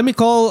 Let me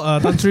call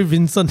Tan Sri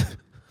Vincent.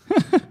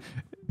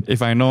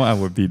 If I know, I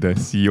would be the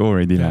CEO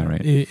already,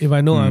 right? If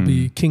I know, I'll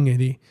be king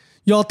already.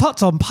 Your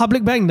thoughts on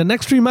public bank the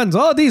next 3 months?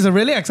 This is a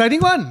really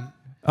exciting one.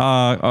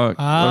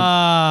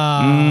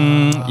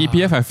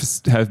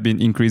 EPF have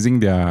been increasing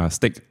their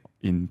stake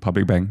in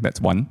public bank.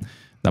 That's one.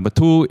 Number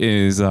two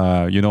is,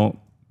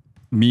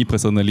 me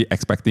personally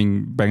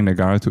expecting Bank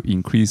Negara to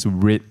increase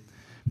rate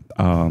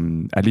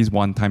at least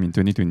one time in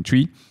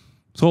 2023.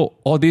 So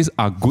all these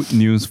are good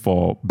news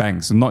for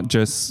banks, not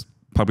just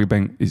public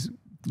bank, is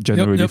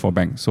generally for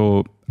banks.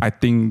 So I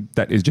think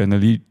that is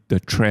generally the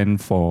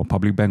trend for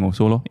public bank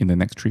also in the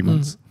next 3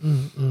 months.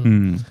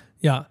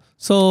 Yeah.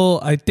 So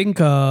I think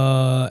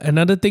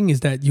another thing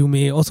is that you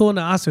may also want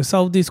to ask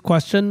yourself this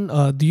question.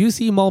 Do you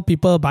see more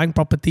people buying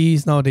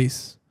properties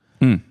nowadays?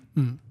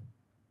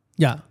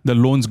 Yeah. The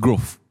loans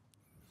growth.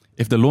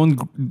 If the loan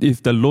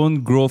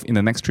growth in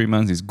the next 3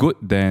 months is good,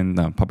 then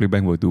public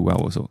bank will do well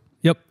also.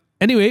 Yep.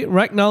 Anyway,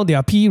 right now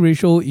their P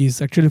ratio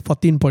is actually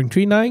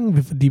 14.39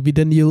 with a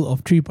dividend yield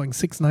of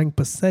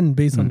 3.69%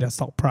 based on their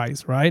stock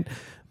price, right?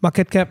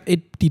 Market cap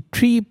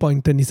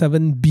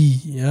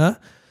 83.27B. Yeah.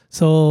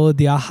 So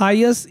their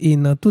highest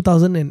in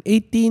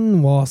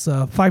 2018 was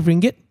 5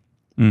 ringgit.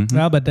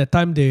 Yeah, but that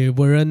time they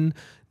haven't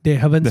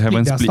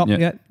split their stock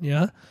yet.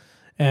 Yeah.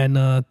 And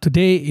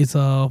today is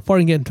 4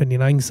 ringgit and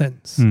 29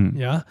 cents.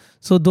 Yeah.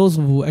 So those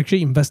who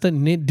actually invested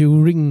in it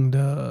during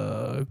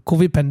the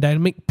COVID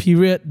pandemic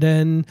period,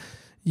 then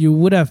you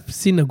would have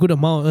seen a good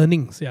amount of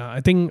earnings. Yeah.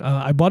 I think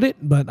I bought it,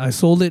 but I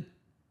sold it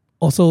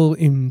also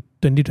in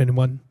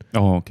 2021.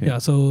 Oh, okay. Yeah.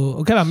 So,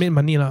 okay, I made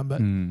money,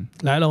 but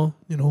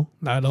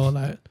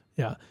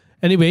yeah.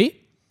 Anyway,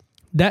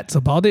 that's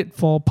about it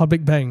for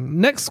public bank.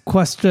 Next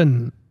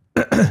question.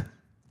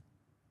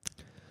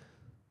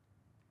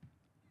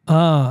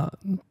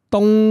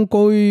 Dong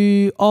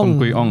Gui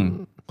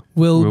Ong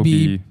will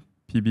be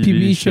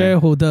PB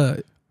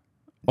shareholder.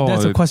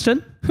 That's a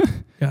question?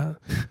 Yeah.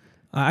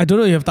 I don't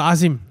know, you have to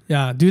ask him.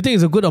 Yeah. Do you think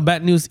it's a good or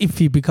bad news if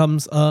he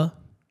becomes a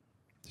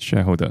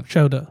shareholder?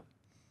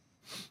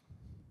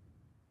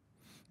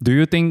 Do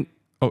you think...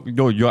 Oh,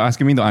 you're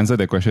asking me to answer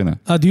that question?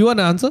 Do you want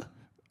to answer?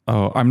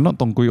 I'm not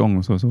Dong Gui Ong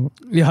also. So.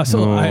 Yeah,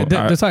 so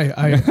that's why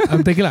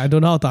I'm thinking I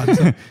don't know how to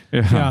answer.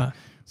 Yeah.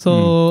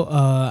 So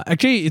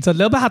actually, it's a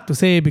little bit hard to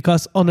say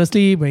because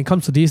honestly, when it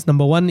comes to this,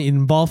 number one, it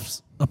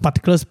involves a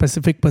particular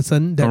specific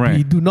person that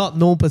we do not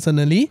know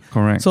personally.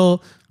 Correct.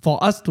 So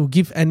for us to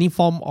give any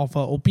form of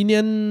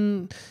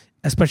opinion,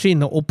 especially in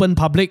the open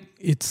public,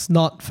 it's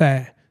not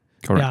fair.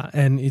 Correct. Yeah,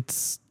 and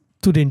it's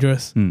too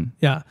dangerous.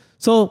 Yeah.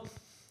 So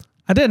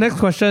I think the next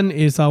question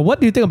is, what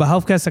do you think about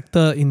healthcare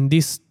sector in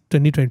this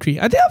 2023?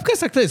 I think healthcare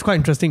sector is quite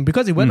interesting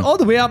because it went all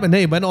the way up and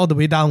then it went all the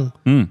way down.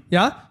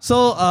 Yeah.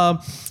 So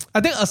I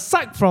think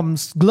aside from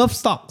glove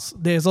stocks,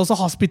 there's also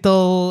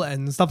hospital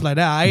and stuff like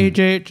that,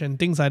 IHH and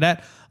things like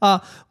that.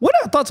 What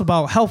are your thoughts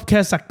about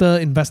healthcare sector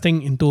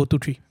investing in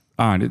 2023?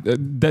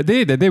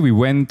 That day we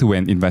went to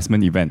an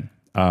investment event.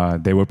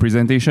 There were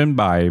presentation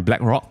by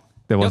BlackRock.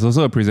 There was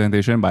also a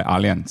presentation by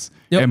Allianz.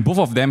 And both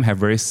of them have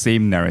very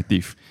same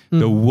narrative.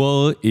 The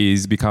world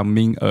is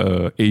becoming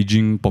an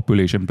aging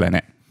population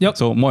planet.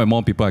 So more and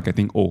more people are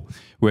getting old.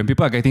 When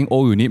people are getting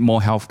old, you need more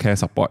healthcare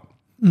support.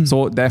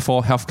 So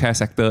therefore, healthcare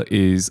sector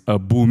is a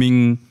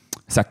booming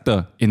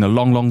sector in a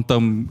long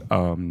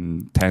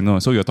term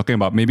tenure. So you're talking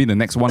about maybe the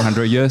next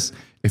 100 years.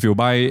 If you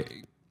buy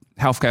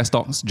healthcare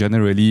stocks,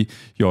 generally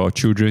your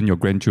children, your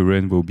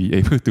grandchildren will be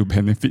able to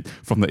benefit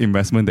from the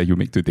investment that you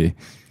make today.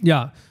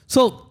 Yeah.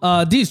 So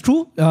this is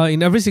true.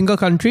 In every single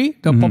country,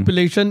 the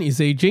population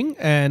is aging,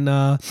 and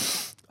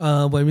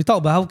when we talk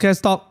about healthcare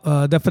stock,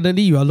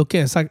 definitely you are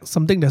looking at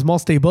something that's more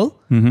stable.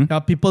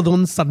 People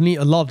don't suddenly,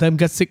 a lot of them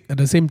get sick at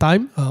the same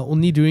time.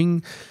 Only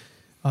during,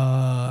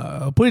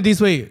 put it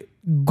this way,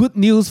 good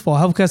news for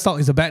healthcare stock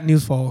is a bad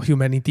news for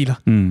humanity.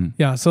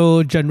 Yeah,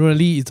 so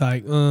generally it's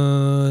like,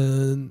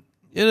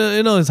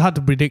 it's hard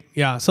to predict.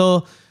 Yeah,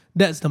 so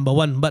that's number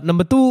one. But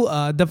number two,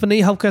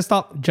 definitely healthcare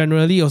stock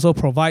generally also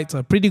provides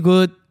a pretty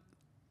good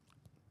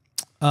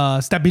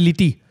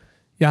stability.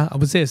 Yeah, I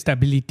would say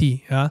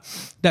stability. Yeah,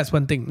 that's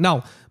one thing.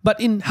 Now, but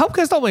in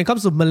healthcare stock, when it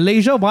comes to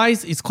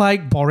Malaysia-wise, it's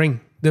quite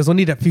boring. There's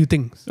only that few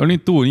things. Only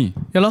two only.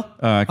 Yeah,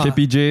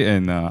 KPJ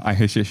and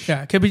IHH.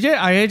 Yeah, KPJ,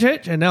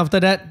 IHH, and then after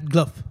that,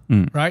 glove.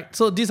 Right?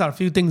 So these are a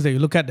few things that you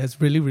look at that's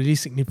really, really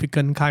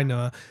significant kind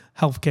of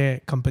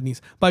healthcare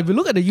companies. But if you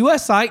look at the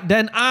US side,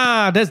 then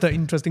that's the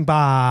interesting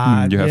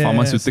part. You have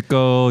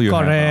pharmaceutical, you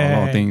have a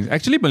lot of things.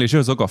 Actually, Malaysia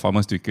also got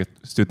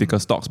pharmaceutical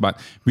stocks, but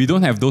we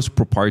don't have those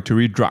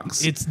proprietary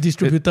drugs. It's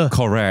distributor.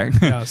 Correct.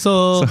 Yeah,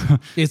 so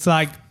it's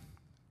like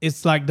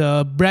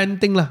the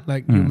brand thing,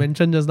 like you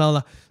mentioned just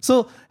now.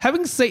 So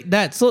having said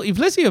that, so if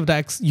let's say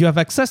you have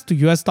access to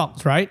US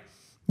stocks, right?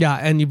 Yeah,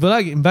 and if you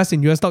like invest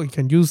in US stock, you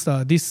can use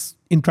this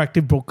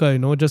interactive broker,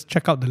 just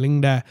check out the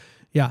link there.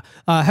 Yeah.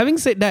 Having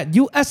said that,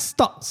 US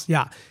stocks,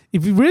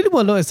 if you really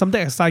want to look at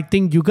something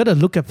exciting, you got to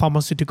look at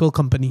pharmaceutical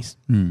companies.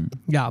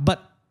 Yeah,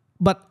 but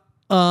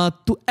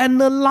to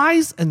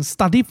analyze and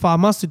study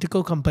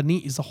pharmaceutical company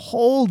is a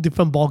whole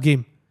different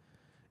ballgame.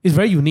 It's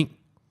very unique.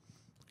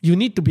 You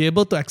need to be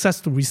able to access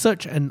to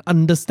research and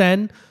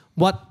understand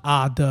what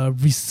are the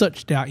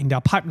research that are in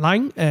their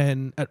pipeline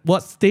and at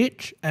what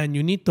stage, and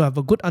you need to have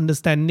a good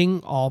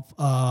understanding of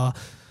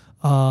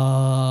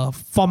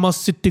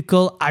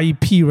pharmaceutical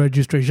IP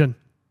registration.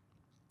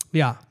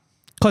 Yeah,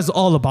 because it's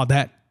all about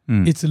that.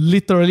 It's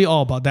literally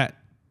all about that.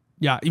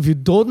 Yeah, if you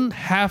don't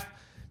have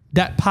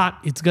that part,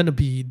 it's going to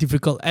be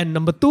difficult. And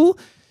number two,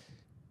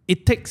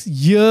 it takes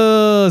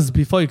years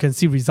before you can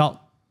see result.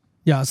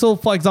 Yeah, so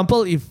for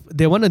example, if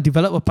they want to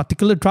develop a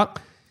particular drug,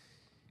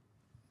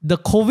 the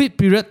COVID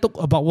period took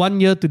about 1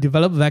 year to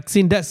develop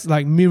vaccine. That's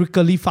like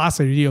miraculously fast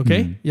already,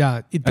 okay?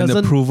 Yeah, it doesn't...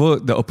 And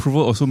the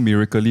approval also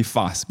miraculously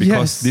fast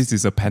because this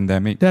is a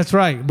pandemic. That's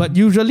right. But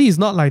usually it's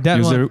not like that.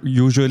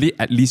 Usually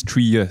at least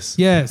 3 years.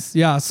 Yes,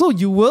 yeah. So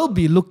you will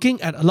be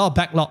looking at a lot of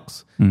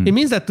backlogs. It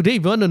means that today,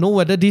 if you want to know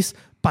whether this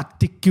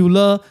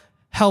particular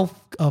health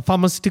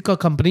pharmaceutical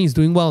company is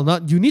doing well or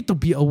not, you need to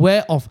be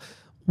aware of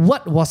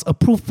what was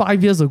approved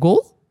 5 years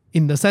ago,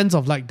 in the sense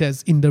of like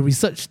there's in the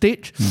research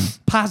stage,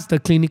 past the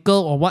clinical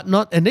or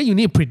whatnot, and then you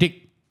need to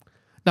predict.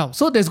 Now,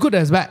 so there's good,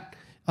 there's bad.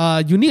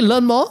 You need to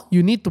learn more,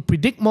 you need to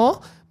predict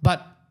more,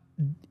 but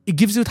it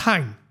gives you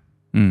time.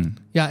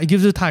 Yeah, it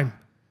gives you time.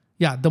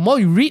 Yeah, the more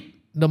you read,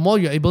 the more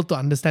you're able to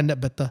understand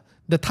that better.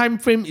 The time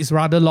frame is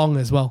rather long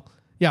as well.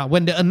 Yeah,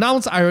 when they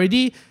announce I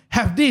already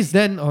have this,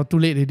 then too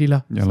late already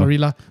lah. Yeah, sorry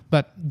lah.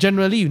 But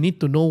generally, you need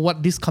to know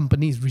what this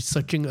company is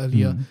researching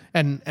earlier,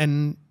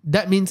 and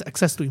that means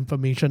access to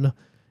information.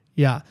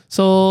 Yeah.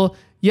 So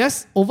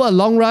yes, over a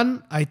long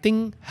run, I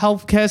think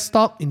healthcare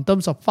stock in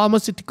terms of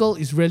pharmaceutical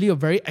is really a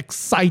very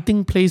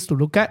exciting place to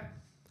look at.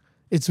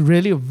 It's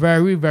really a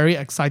very, very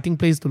exciting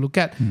place to look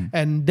at.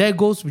 And there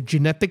goes with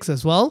genetics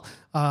as well.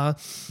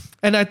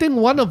 And I think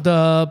one of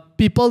the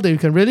people that you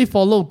can really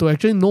follow to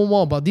actually know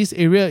more about this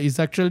area is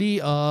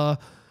actually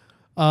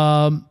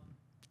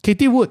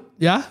Katie Wood.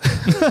 Yeah.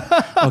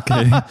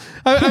 Okay.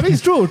 I mean,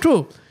 it's true.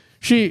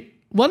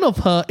 One of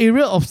her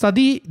area of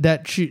study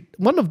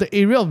one of the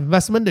area of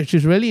investment that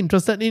she's really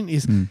interested in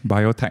is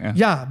biotech.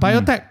 Yeah,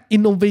 biotech,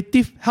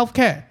 innovative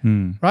healthcare,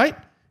 right?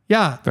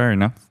 Yeah. Fair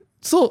enough.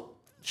 So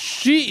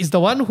she is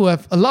the one who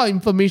have a lot of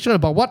information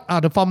about what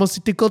are the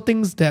pharmaceutical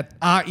things that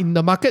are in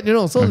the market,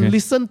 So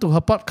listen to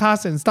her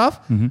podcast and stuff,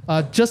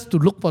 just to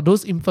look for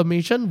those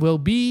information will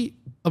be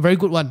a very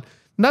good one.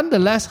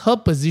 Nonetheless, her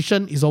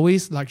position is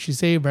always, like she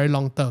say, very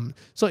long term.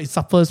 So it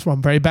suffers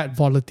from very bad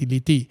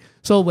volatility.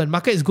 So when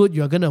market is good,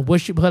 you're going to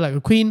worship her like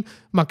a queen.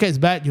 Market is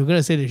bad, you're going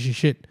to say that she's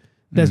shit.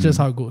 That's just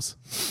how it goes.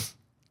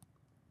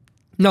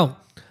 Now,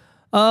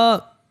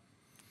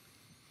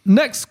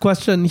 next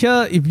question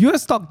here. If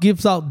US stock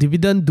gives out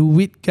dividend, do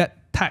we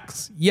get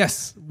tax?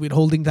 Yes,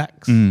 withholding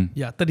tax.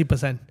 Yeah,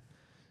 30%.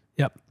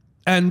 Yep.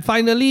 And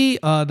finally,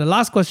 the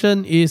last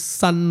question is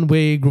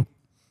Sunway Group.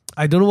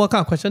 I don't know what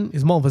kind of question.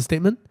 It's more of a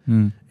statement.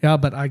 Yeah,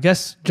 but I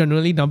guess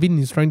generally Navin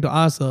is trying to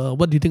ask,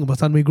 what do you think about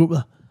Sunway Group?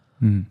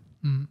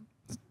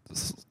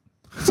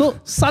 So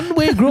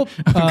Sunway Group,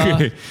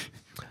 Okay.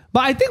 but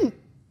I think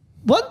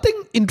one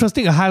thing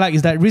interesting to highlight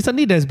is that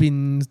recently there's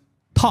been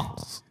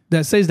talks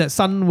that says that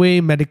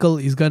Sunway Medical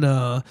is going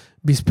to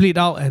be split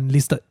out and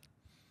listed.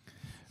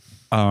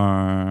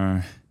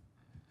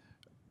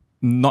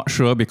 Not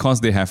sure,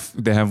 because they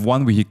have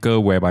one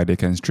vehicle whereby they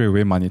can straight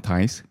away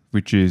monetize,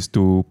 which is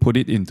to put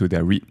it into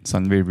their REIT,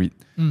 Sunway REIT.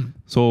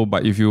 So,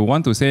 but if you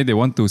want to say they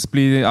want to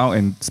split it out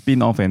and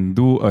spin off and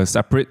do a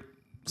separate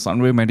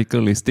Sunway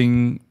Medical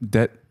listing,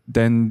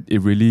 then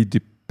it really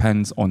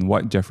depends on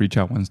what Jeffrey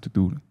Chia wants to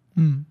do.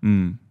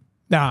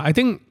 Yeah, I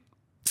think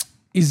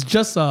it's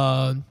just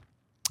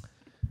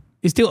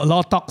it's still a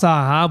lot of talks.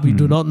 We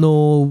do not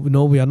know.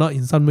 We are not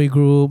in Sunway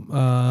Group,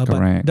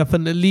 but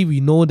definitely we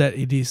know that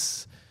it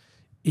is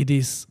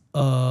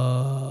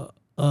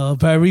a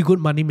very good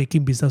money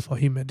making business for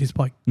him at this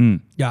point.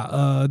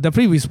 Yeah,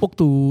 definitely we spoke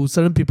to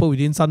certain people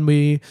within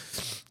Sunway.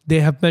 They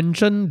have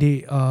mentioned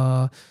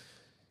Tan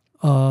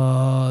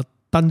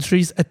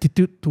Sri's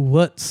attitude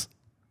towards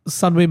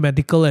Sunway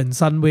Medical and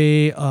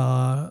Sunway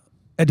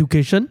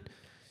Education.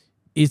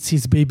 It's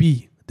his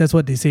baby. That's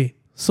what they say.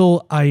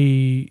 So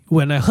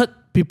when I heard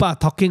people are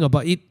talking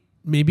about it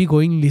maybe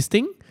going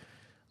listing,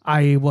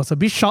 I was a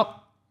bit shocked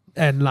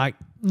and like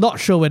not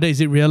sure whether is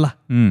it real.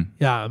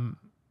 Yeah.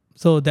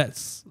 So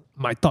that's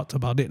my thoughts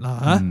about it.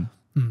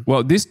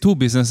 Well, these two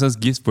businesses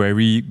gives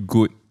very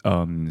good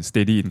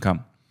steady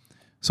income.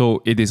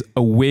 So it is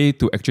a way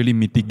to actually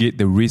mitigate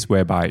the risk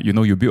whereby,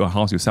 you build a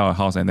house, you sell a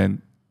house, and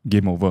then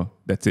game over.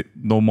 That's it.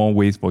 No more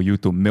ways for you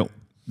to milk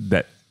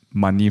that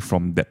money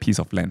from that piece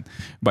of land.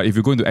 But if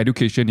you go into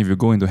education, if you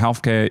go into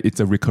healthcare, it's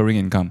a recurring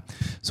income.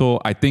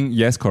 So I think,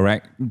 yes,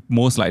 correct.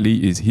 Most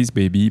likely is his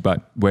baby,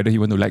 but whether he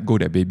want to let go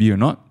that baby or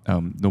not,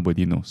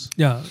 nobody knows.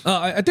 Yeah.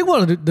 I think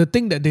one of the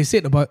thing that they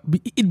said about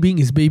it being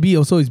his baby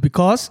also is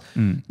because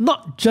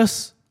not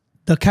just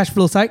the cash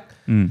flow side,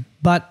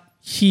 but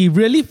he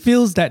really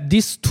feels that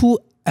these two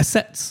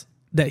assets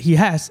that he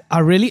has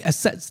are really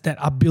assets that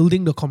are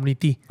building the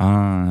community.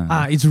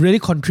 It's really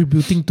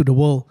contributing to the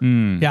world.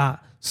 Yeah.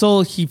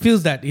 So he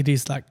feels that it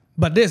is like,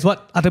 but that's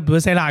what other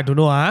people say. I don't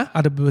know.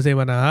 Other people say,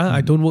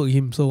 I don't work with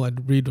him, so I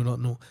really do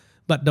not know.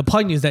 But the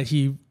point is that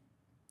he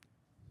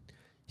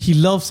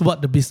loves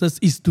what the business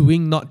is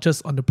doing, not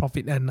just on the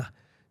profit end.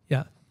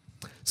 Yeah.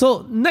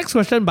 So next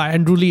question by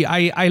Andrew Lee.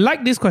 I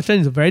like this question.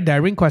 It's a very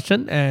daring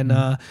question, and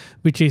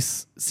which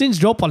is, since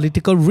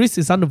geopolitical risk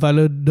is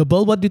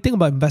unavoidable, what do you think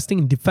about investing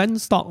in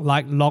defense stock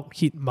like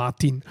Lockheed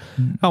Martin?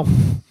 Now,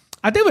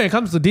 I think when it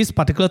comes to this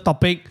particular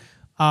topic,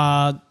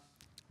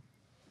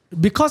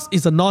 because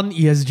it's a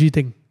non-ESG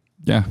thing.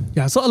 Yeah.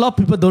 Yeah. So a lot of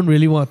people don't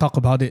really want to talk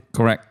about it.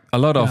 Correct. A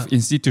lot of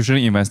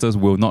institutional investors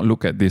will not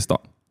look at this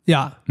stock.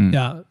 Yeah.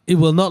 Yeah. It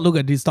will not look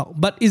at this stock.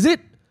 But is it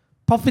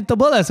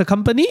profitable as a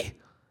company?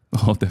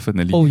 Oh,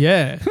 definitely. Oh,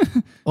 yeah.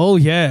 Oh,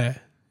 yeah.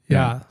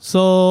 Yeah.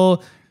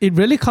 So it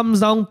really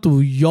comes down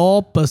to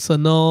your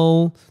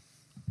personal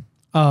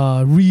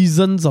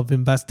reasons of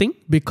investing,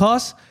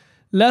 because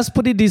let's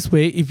put it this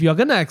way, if you're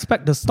going to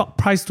expect the stock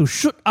price to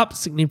shoot up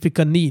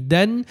significantly,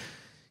 then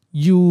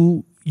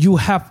you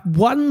have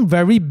one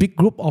very big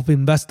group of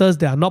investors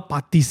that are not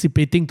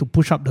participating to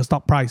push up the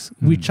stock price,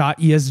 which are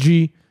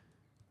ESG,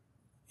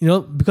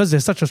 because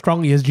there's such a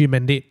strong ESG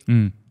mandate.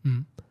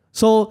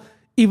 So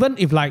even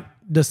if like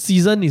the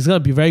season is going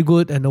to be very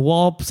good and the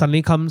war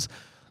suddenly comes,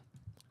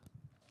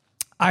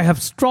 I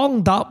have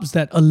strong doubts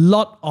that a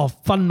lot of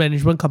fund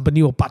management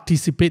company will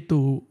participate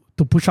to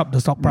push up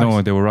the stock price.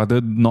 No, they will rather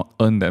not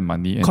earn that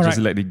money and just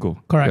let it go.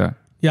 Correct.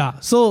 Yeah.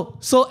 So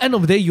end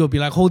of the day, you'll be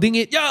like holding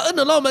it. Yeah, earn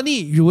a lot of money.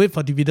 You wait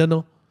for dividend,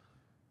 no?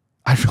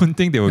 I don't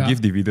think they will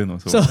give dividend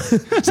also.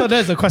 So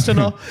that's the question,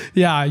 no?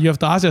 Yeah, you have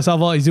to ask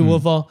yourself, is it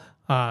worth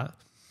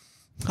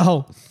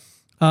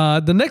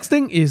the next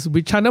thing is,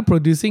 with China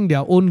producing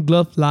their own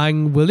glove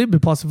line, will it be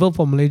possible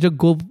for Malaysia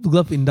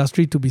glove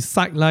industry to be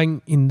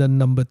sidelined in the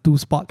number 2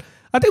 spot?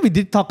 I think we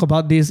did talk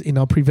about this in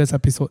our previous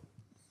episode.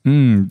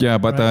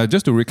 But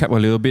just to recap a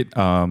little bit,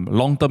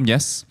 long term,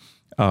 yes.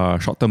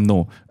 Short term,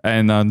 no.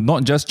 And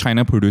not just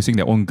China producing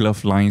their own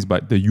glove lines,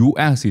 but the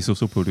US is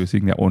also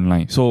producing their own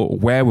line. So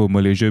where will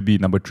Malaysia be?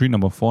 Number 3,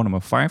 number 4,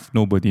 number 5?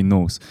 Nobody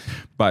knows.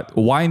 But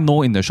why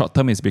no in the short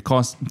term is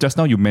because just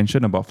now you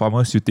mentioned about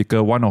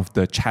pharmaceutical. One of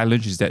the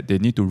challenges is that they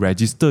need to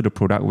register the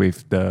product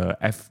with the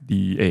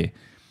FDA,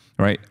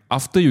 right?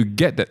 After you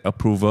get that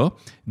approval,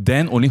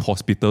 then only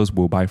hospitals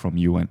will buy from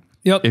you.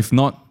 Yep. If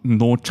not,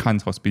 no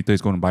chance hospital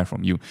is going to buy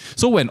from you.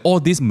 So when all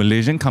these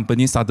Malaysian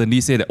companies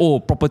suddenly say that,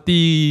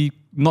 property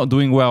not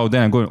doing well,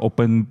 then I'm going to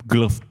open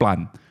glove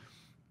plant.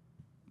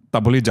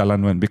 Tak boleh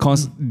jalan one,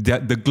 because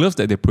the gloves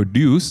that they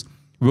produce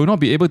will not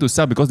be able to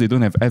sell because they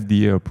don't have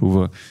FDA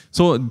approval.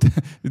 So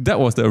that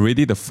was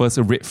already the first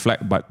red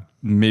flag, but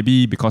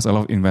maybe because a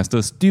lot of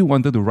investors still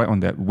wanted to ride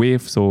on that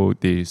wave, so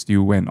they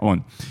still went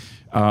on.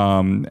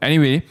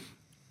 Anyway,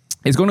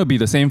 it's going to be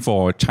the same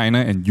for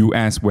China and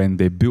US when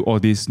they build all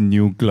these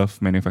new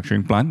glove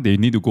manufacturing plant. They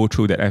need to go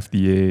through that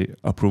FDA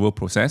approval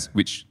process,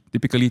 which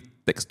typically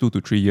takes 2 to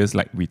 3 years,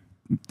 like we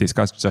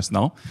discussed just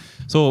now.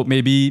 So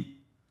maybe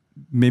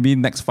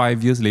next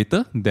 5 years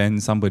later, then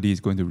somebody is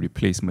going to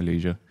replace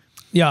Malaysia.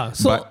 Yeah.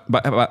 So,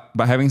 but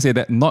having said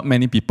that, not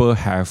many people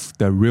have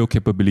the real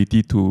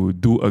capability to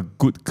do a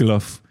good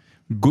glove,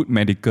 good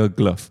medical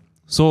glove.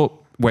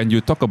 So when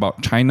you talk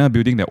about China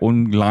building their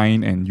own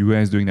line and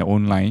US doing their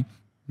own line,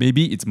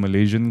 maybe it's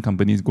Malaysian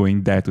companies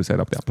going there to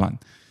set up their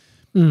plant.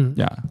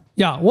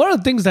 Yeah. One of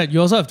the things that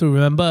you also have to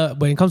remember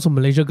when it comes to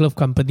Malaysia Glove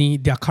Company,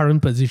 their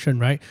current position,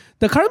 right?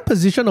 The current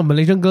position of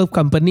Malaysian Glove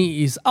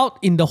Company is out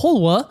in the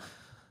whole world,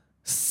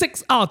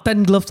 6 out of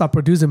 10 gloves are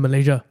produced in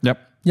Malaysia. Yep.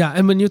 Yeah,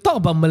 and when you talk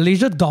about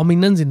Malaysia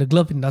dominance in the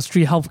glove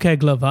industry, healthcare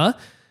glove,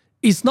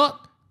 it's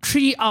not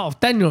 3 out of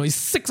 10, it's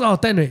 6 out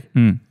of 10. Right?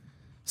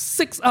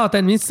 6 out of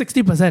 10 means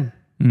 60%.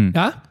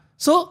 Yeah.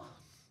 So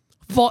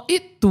for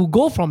it to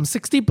go from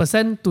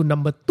 60% to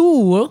number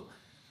 2,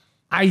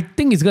 I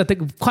think it's going to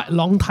take quite a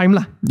long time.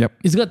 Yep.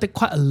 It's going to take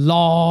quite a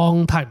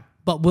long time.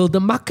 But will the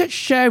market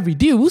share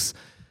reduce?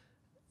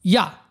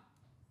 Yeah,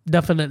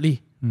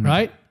 definitely.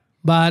 Right?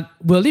 But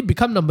will it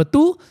become number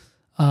 2?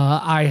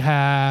 I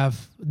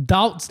have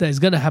doubts that it's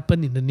going to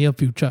happen in the near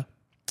future.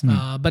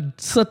 But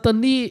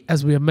certainly,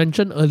 as we have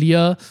mentioned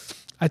earlier,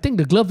 I think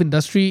the glove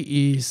industry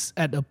is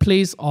at a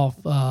place of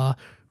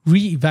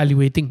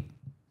re-evaluating.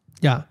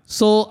 Yeah.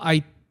 So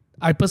I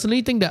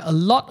personally think that a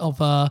lot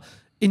of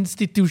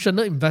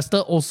institutional investor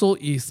also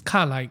is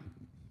kind of like,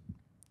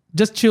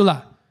 just chill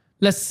lah.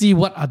 Let's see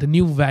what are the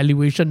new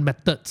valuation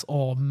methods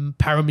or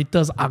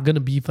parameters are going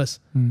to be first.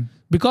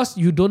 Because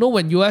you don't know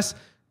when US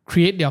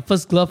create their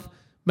first glove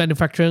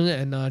manufacturing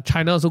and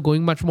China also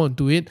going much more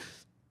into it,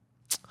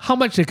 how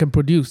much they can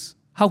produce,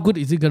 how good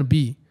is it going to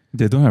be?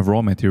 They don't have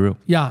raw material.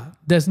 Yeah.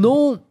 There's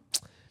no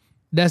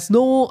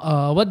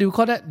what do you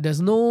call that?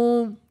 There's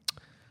no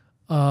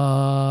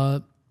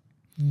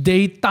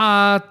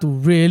data to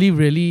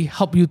really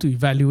help you to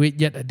evaluate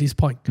yet at this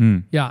point.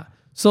 Yeah.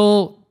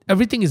 So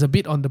everything is a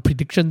bit on the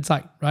prediction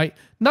side, right?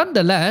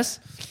 Nonetheless,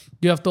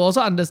 you have to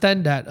also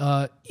understand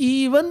that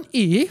even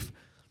if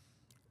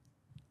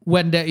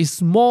when there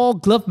is more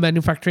glove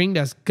manufacturing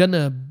that's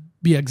gonna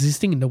be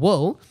existing in the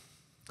world,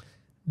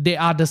 they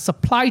are the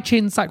supply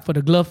chain side for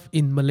the glove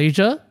in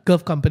Malaysia,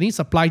 glove company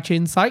supply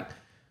chain side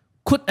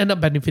could end up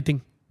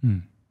benefiting.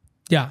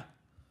 Yeah.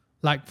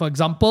 Like, for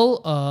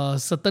example, a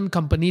certain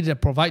company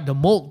that provide the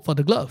mold for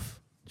the glove.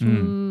 Yeah,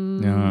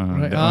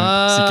 right.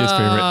 CK's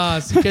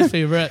favorite. CK's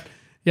favorite.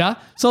 Yeah.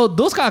 So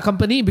those kind of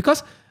company,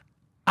 because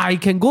I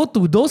can go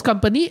to those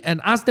company and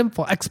ask them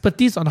for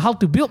expertise on how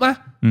to build.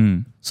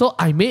 So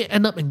I may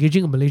end up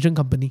engaging a Malaysian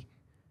company.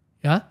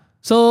 Yeah.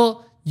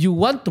 So you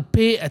want to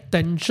pay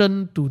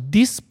attention to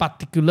this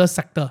particular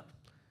sector,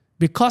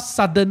 because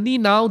suddenly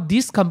now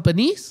these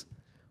companies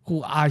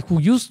who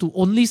used to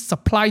only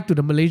supply to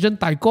the Malaysian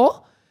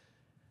taiko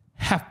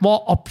have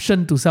more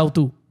option to sell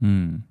to.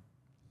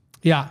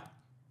 Yeah.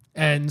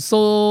 And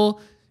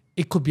so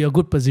it could be a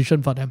good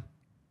position for them.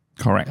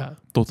 Correct. Yeah.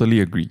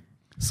 Totally agree.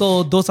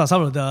 So those are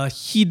some of the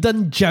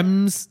hidden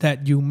gems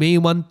that you may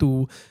want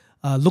to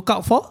look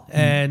out for.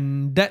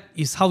 And that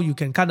is how you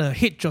can kind of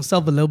hedge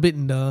yourself a little bit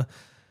in the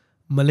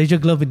Malaysia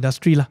glove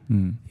industry.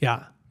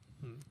 Yeah.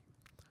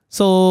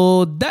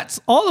 So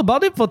that's all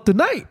about it for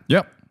tonight.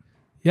 Yep.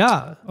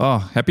 Yeah. Oh,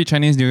 happy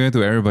Chinese New Year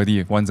to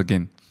everybody once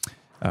again.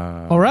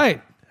 All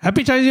right.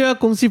 Happy Chinese New Year,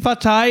 Gong Xi Fa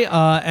Cai.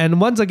 And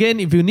once again,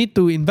 if you need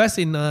to invest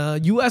in a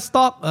US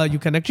stock, you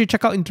can actually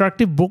check out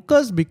Interactive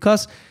Brokers,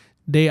 because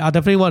they are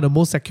definitely one of the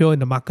most secure in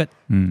the market.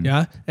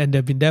 Yeah. And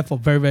they've been there for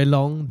very, very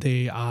long.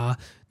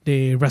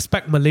 They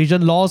respect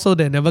Malaysian law, so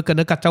they never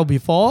kena kacau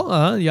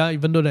before. Yeah,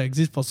 even though they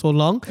exist for so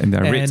long. And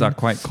their rates are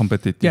quite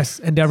competitive.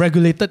 Yes, and they're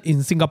regulated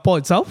in Singapore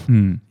itself.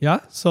 Yeah,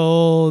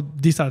 so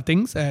these are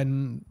things.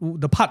 And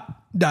the part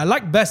that I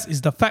like best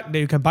is the fact that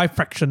you can buy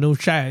fractional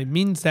share. It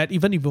means that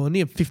even if you only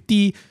have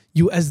 50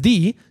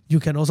 USD, you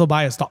can also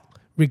buy a stock,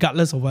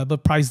 regardless of whatever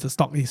price the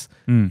stock is.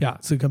 Yeah,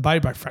 so you can buy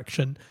it by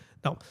fraction.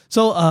 Now,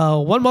 so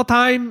one more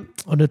time,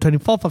 on the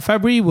 24th of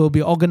February, we'll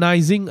be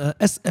organizing a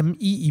SME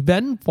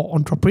event for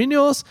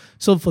entrepreneurs.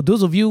 So for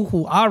those of you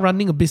who are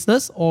running a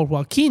business or who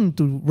are keen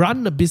to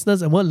run a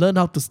business and want to learn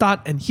how to start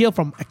and hear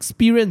from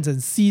experienced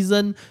and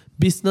seasoned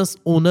business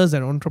owners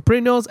and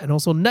entrepreneurs, and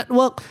also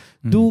network,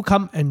 do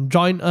come and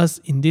join us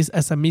in this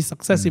SME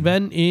success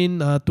event in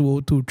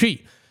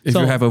 2023. If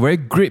you have a very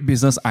great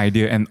business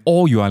idea and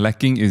all you are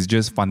lacking is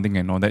just funding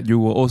and all that, you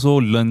will also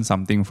learn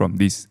something from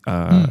this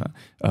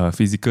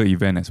physical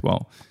event as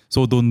well.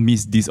 So don't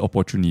miss this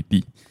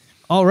opportunity.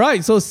 All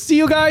right. So see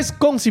you guys.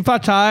 Gong Xi Fa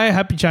Cai.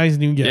 Happy Chinese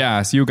New Year.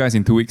 Yeah. See you guys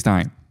in 2 weeks'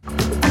 time.